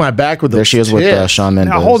 Crack my back with There she is with tits. Shawn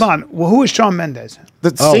Mendes. Now, hold on. Well, who is Shawn Mendes?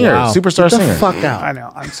 The Oh, singer, wow. superstar Get the singer. fuck out. I know.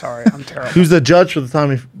 I'm sorry. I'm terrible. Who's the judge for the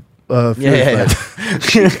Tommy Fury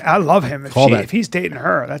fight? I love him. Callback. If he's dating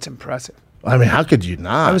her, that's impressive. I mean, how could you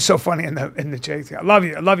not? That was so funny in the Jake thing. I love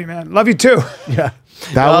you, man. Love you too. yeah.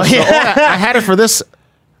 That was I had it for this.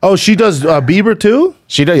 Oh, she does Bieber too?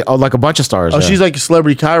 She did like a bunch of stars. Oh, yeah. she's like a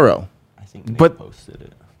celebrity Cairo. I think Nate But- posted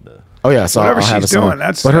it. Oh yeah, so Whatever I'll have she's it somewhere. doing,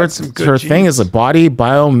 that's- but her that's some good her thing genes. is a body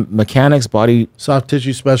biomechanics, body. Soft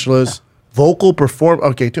tissue specialist, vocal perform.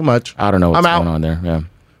 Okay, too much. I don't know what's I'm out. going on there. Yeah.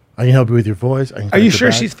 I can help you with your voice. I can Are correct you your sure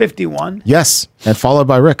back. she's 51? Yes, and followed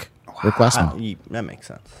by Rick Glassman. That makes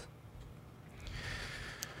sense.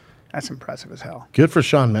 That's impressive as hell. Good for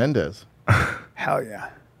Shawn Mendes. Hell yeah.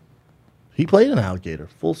 He played an alligator,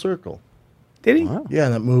 full circle. Did he? Yeah,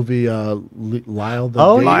 in that movie, Lyle the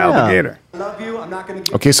Oh, Gator. yeah. Lyle the Gator. Love you. I'm not gonna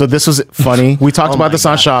give Okay, so this was funny. We talked Oh about my this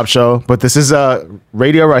on gosh. Shop Show, but this is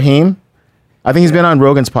Radio Raheem. I think he's been on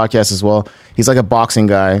Rogan's podcast as well. He's like a boxing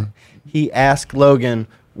guy. He asked Logan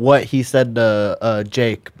what he said to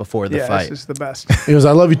Jake before the Yeah, fight. this is the best. He goes,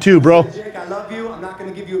 I love you too, bro. Jake, I love you. I'm not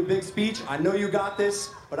gonna give you a big speech. I know you got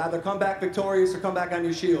this, but either come back victorious or come back on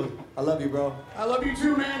your shield. I love you, bro. I love you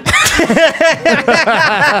too, man.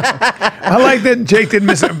 I like that Jake didn't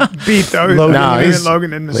miss a beat though.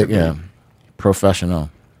 Logan didn't miss a beat. yeah, professional.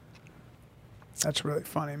 That's really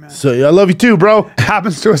funny, man. So yeah, I love you too, bro.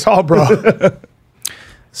 Happens to us all, bro.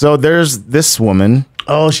 So there's this woman.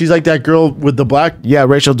 Oh, she's like that girl with the black. Yeah,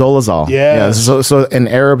 Rachel Dolezal. Yeah. So an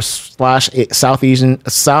Arab /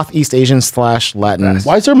 Southeast Asian / Latin.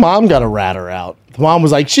 Why's her mom got to rat her out? The mom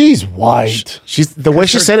was like, she's white. She's the way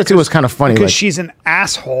she said it too was kind of funny. Because Like, she's an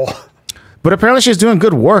asshole. but apparently she's doing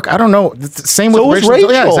good work. I don't know. It's the same So with is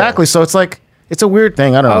Rachel. Yeah, Rachel. exactly. So it's like it's a weird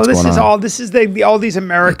thing. I don't know. Oh, what's this going is on. all. This is all these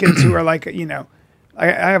Americans who are like, I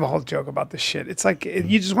have a whole joke about this shit. It's like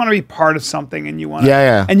you just want to be part of something, and you want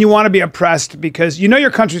and you want to be oppressed because you know your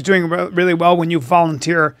country's doing really well when you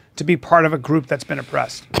volunteer to be part of a group that's been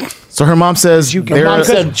oppressed. So her mom says Her mom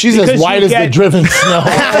said she's as because white you as the get- driven snow.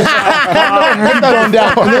 Head going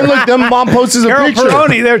down. And then look, them mom posts a Carol picture.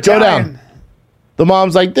 Peroni, they're Go Italian. down. The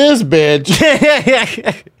mom's like, this bitch.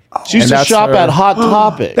 She used to that's shop her. at Hot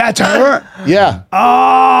Topic. That's her. Yeah.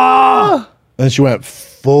 Oh, And she went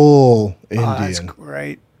full that's Indian.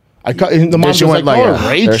 great. The mom she was went like, like, oh, yeah,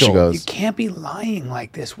 Rachel. there she goes. You can't be lying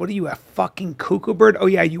like this. What are you, a fucking cuckoo bird? Oh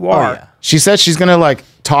yeah, you are. yeah. She said she's gonna like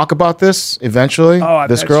talk about this eventually. Oh, I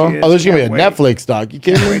this bet girl. she is. Oh, there's going to be a Can't wait. Netflix doc. You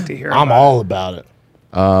kidding me? wait to hear I'm about all about it.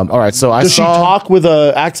 All right, so I Does she saw talk with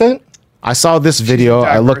an accent? I saw this video.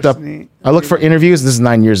 I looked diversity. for interviews. This is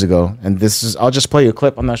 9 years ago, and this is. I'll just play you a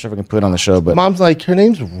clip. I'm not sure if I can put it on the show, but Mom's like, her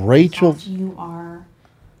name's Rachel. You are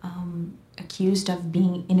accused of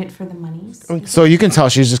being in it for the monies. so you can tell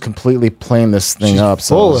she's just completely playing this thing up.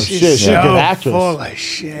 So full of shit. She's a good actress. Full of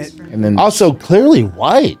shit. and then Also, clearly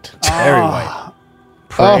white. Very white.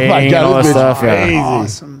 Oh my praying and all God, that this bitch stuff. Yeah. crazy.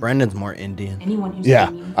 Awesome. Brendan's more Indian. Anyone who's Yeah,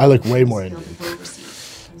 Indian I look way is more still Indian. well received.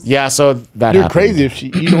 Yeah, so that You're happened. crazy if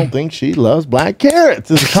you don't think she loves black carrots.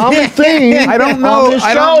 It's a common thing. I don't know. on this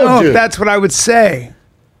I don't show, know if dude. that's what I would say.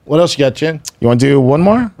 What else you got, Chin? You want to do one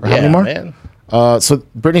more or how many more? man. So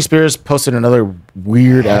Britney Spears posted another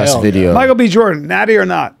weird ass Hell video. Michael B. Jordan, natty or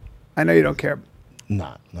not? I know you don't care.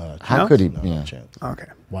 Not a How No? could he? no Yeah. chance. Okay.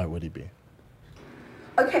 Why would he be?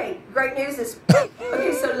 Okay, great news is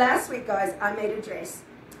okay. So last week, guys, I made a dress.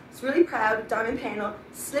 It's really proud, diamond panel,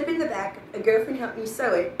 slip in the back. A girlfriend helped me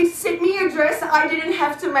sew it. He sent me a dress I didn't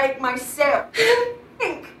have to make myself.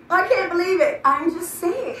 I can't believe it. I'm just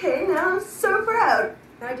saying. Okay, now I'm so proud.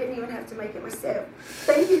 I didn't even have to make it myself.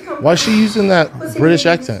 Thank you. Why is she using that What's British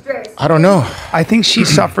in this accent? dress? I don't know. I think she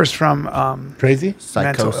suffers from, Crazy?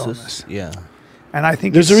 Mental illness. Psychosis. Yeah. and I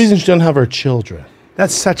think There's a it's- reason she doesn't have her children.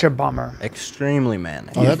 That's such a bummer. Extremely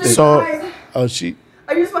manic. Oh, that's So- Guys, Oh, she.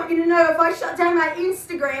 I just want you to know if I shut down my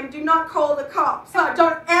Instagram, do not call the cops.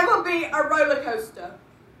 Don't ever be a roller coaster.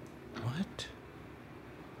 What?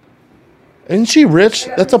 Isn't she rich?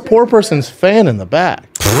 That's a poor person's fan in the back.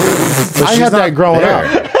 I she's had that not growing there.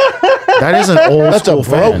 up. That is an old That's a school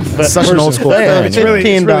fan. broke That's such an old person's school fan. fan. It's yeah. really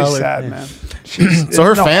 $15. sad, man. So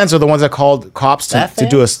her fans are the ones that called cops to, That to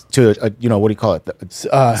do a you know, what do you call it?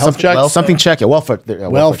 Health check. Something check. Yeah, welfare.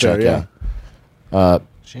 Welfare, check, yeah.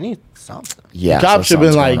 She needs something. Yeah. Cops so should have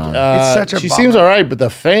been something's like, going on. It's such a she bummer. seems all right, but the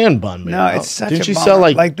fan bun me. No, out. it's such Didn't a she bummer. sell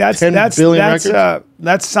like that's 10 billion records?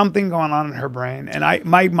 That's something going on in her brain. And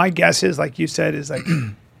my guess is, like you said, is like,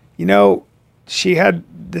 you know, she had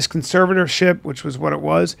this conservatorship, which was what it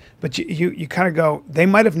was. But you kind of go, they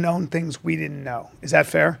might have known things we didn't know. Is that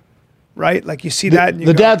fair? Right? Like you see that. And you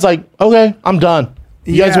The go, dad's like, okay, I'm done.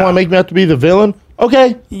 You guys Yeah. want to make me have to be the villain?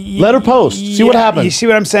 Okay, let her post. See what Yeah, happens. You see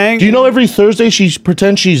what I'm saying? Do you know every Thursday she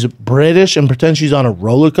pretends she's British and pretends she's on a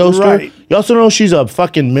roller coaster? Right. You also know she's a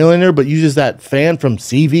fucking millionaire, but uses that fan from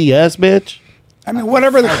CVS, bitch. I mean,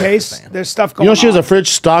 whatever the case, there's stuff going You on. know she has a fridge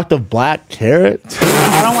stocked of black carrots?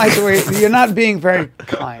 I don't like the way you're not being very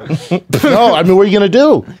kind. No, I mean, what are you going to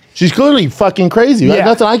do? She's clearly fucking crazy. Yeah.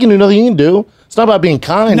 Nothing I can do, nothing you can do. It's not about being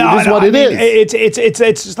kind. it is what it is.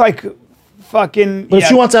 It's just like fucking. But if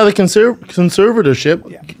she wants out of the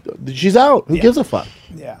conservatorship, she's out. Who gives a fuck?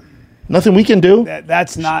 Yeah. Nothing we can do.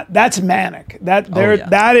 That's manic. yeah.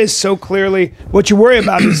 That is so clearly what you worry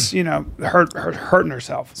about is hurting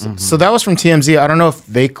herself. So that was from TMZ. I don't know if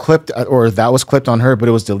they clipped or that was clipped on her, but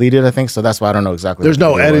it was deleted, I think. So that's why I don't know exactly. There's what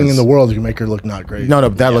no it editing was. in the world that can make her look not great. No,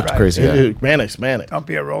 that looked crazy. Yeah. Manic's manic. Don't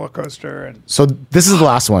be a roller coaster. And So this is the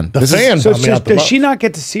last one. The fan so bummed me out the does she most. not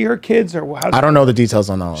get to see her kids or how? I don't know the details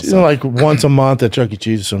on that one. She's like once a month at Chuck E.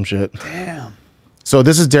 Cheese or some shit. Damn. So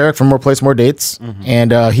this is Derek from More Plates, More Dates,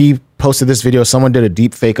 and he posted this video. Someone did a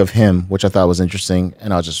deep fake of him, which I thought was interesting,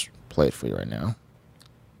 and I'll just play it for you right now.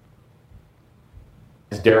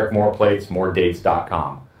 It's Derek, More Plates, More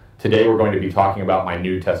Dates.com. Today we're going to be talking about my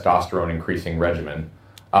new testosterone increasing regimen.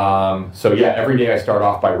 So yeah, every day I start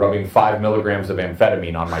off by rubbing 5 milligrams of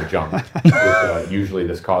amphetamine on my junk. Which, usually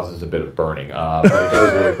this causes a bit of burning, but it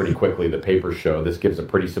goes really pretty quickly. The papers show this gives a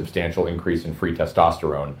pretty substantial increase in free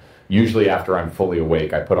testosterone. Usually after I'm fully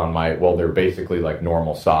awake, I put on they're basically like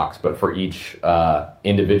normal socks, but for each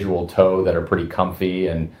individual toe that are pretty comfy.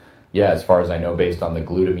 And yeah, as far as I know, based on the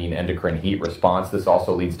glutamine endocrine heat response, this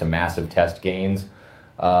also leads to massive test gains.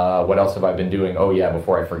 What else have I been doing? Oh yeah,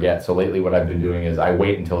 before I forget. So lately what I've been doing is I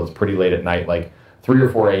wait until it's pretty late at night, like 3 or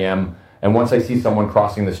 4 a.m. And once I see someone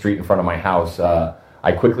crossing the street in front of my house,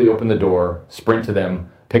 I quickly open the door, sprint to them,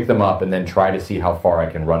 pick them up, and then try to see how far I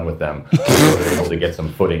can run with them so they're able to get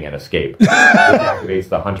some footing and escape. This activates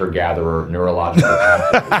the hunter-gatherer neurological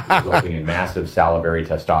pathway, resulting in massive salivary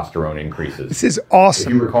testosterone increases. This is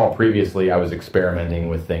awesome. If you recall previously, I was experimenting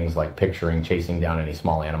with things like chasing down any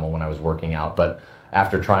small animal when I was working out, but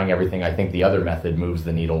after trying everything, I think the other method moves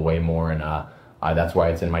the needle way more, and that's why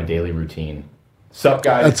it's in my daily routine. Sup,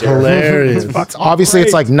 guys? That's hilarious. Obviously,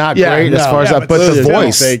 it's like not great as far as that, but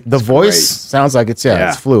the voice sounds like it's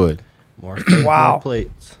fluid. More Wow.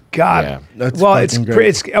 plates. God. Yeah. That's Well, it's fucking great.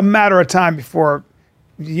 it's a matter of time before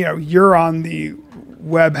you're on the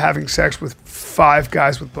web having sex with 5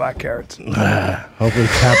 guys with black carrots, and Hopefully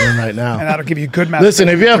it's happening right now. that'll give you good math. Listen,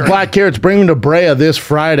 if you have black carrots, bring them to Brea this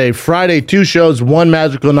Friday. Friday, 2 shows, 1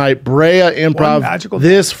 magical night. Brea Improv magical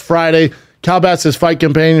this Friday. Calbass is fight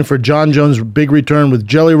companion for John Jones' big return with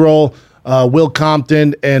Jelly Roll. Will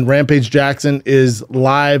Compton and Rampage Jackson is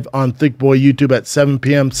live on Thick Boy YouTube at 7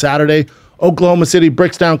 p.m. Saturday. Oklahoma City,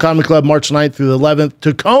 Brickstown Comedy Club, March 9th through the 11th.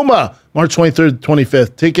 Tacoma, March 23rd to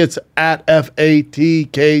 25th. Tickets at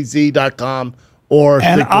fatkz.com or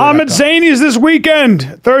And thickboy.com. Ahmed Zanies this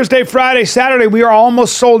weekend, Thursday, Friday, Saturday. We are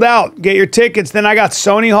almost sold out. Get your tickets. Then I got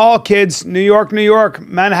Sony Hall, kids, New York,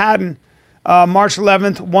 Manhattan. March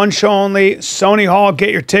 11th, 1 show only. Sony Hall, get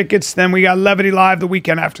your tickets. Then we got Levity Live the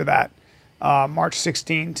weekend after that. March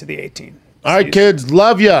 16 to the 18th. All right, kids,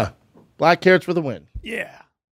 love ya. Black carrots for the win. Yeah.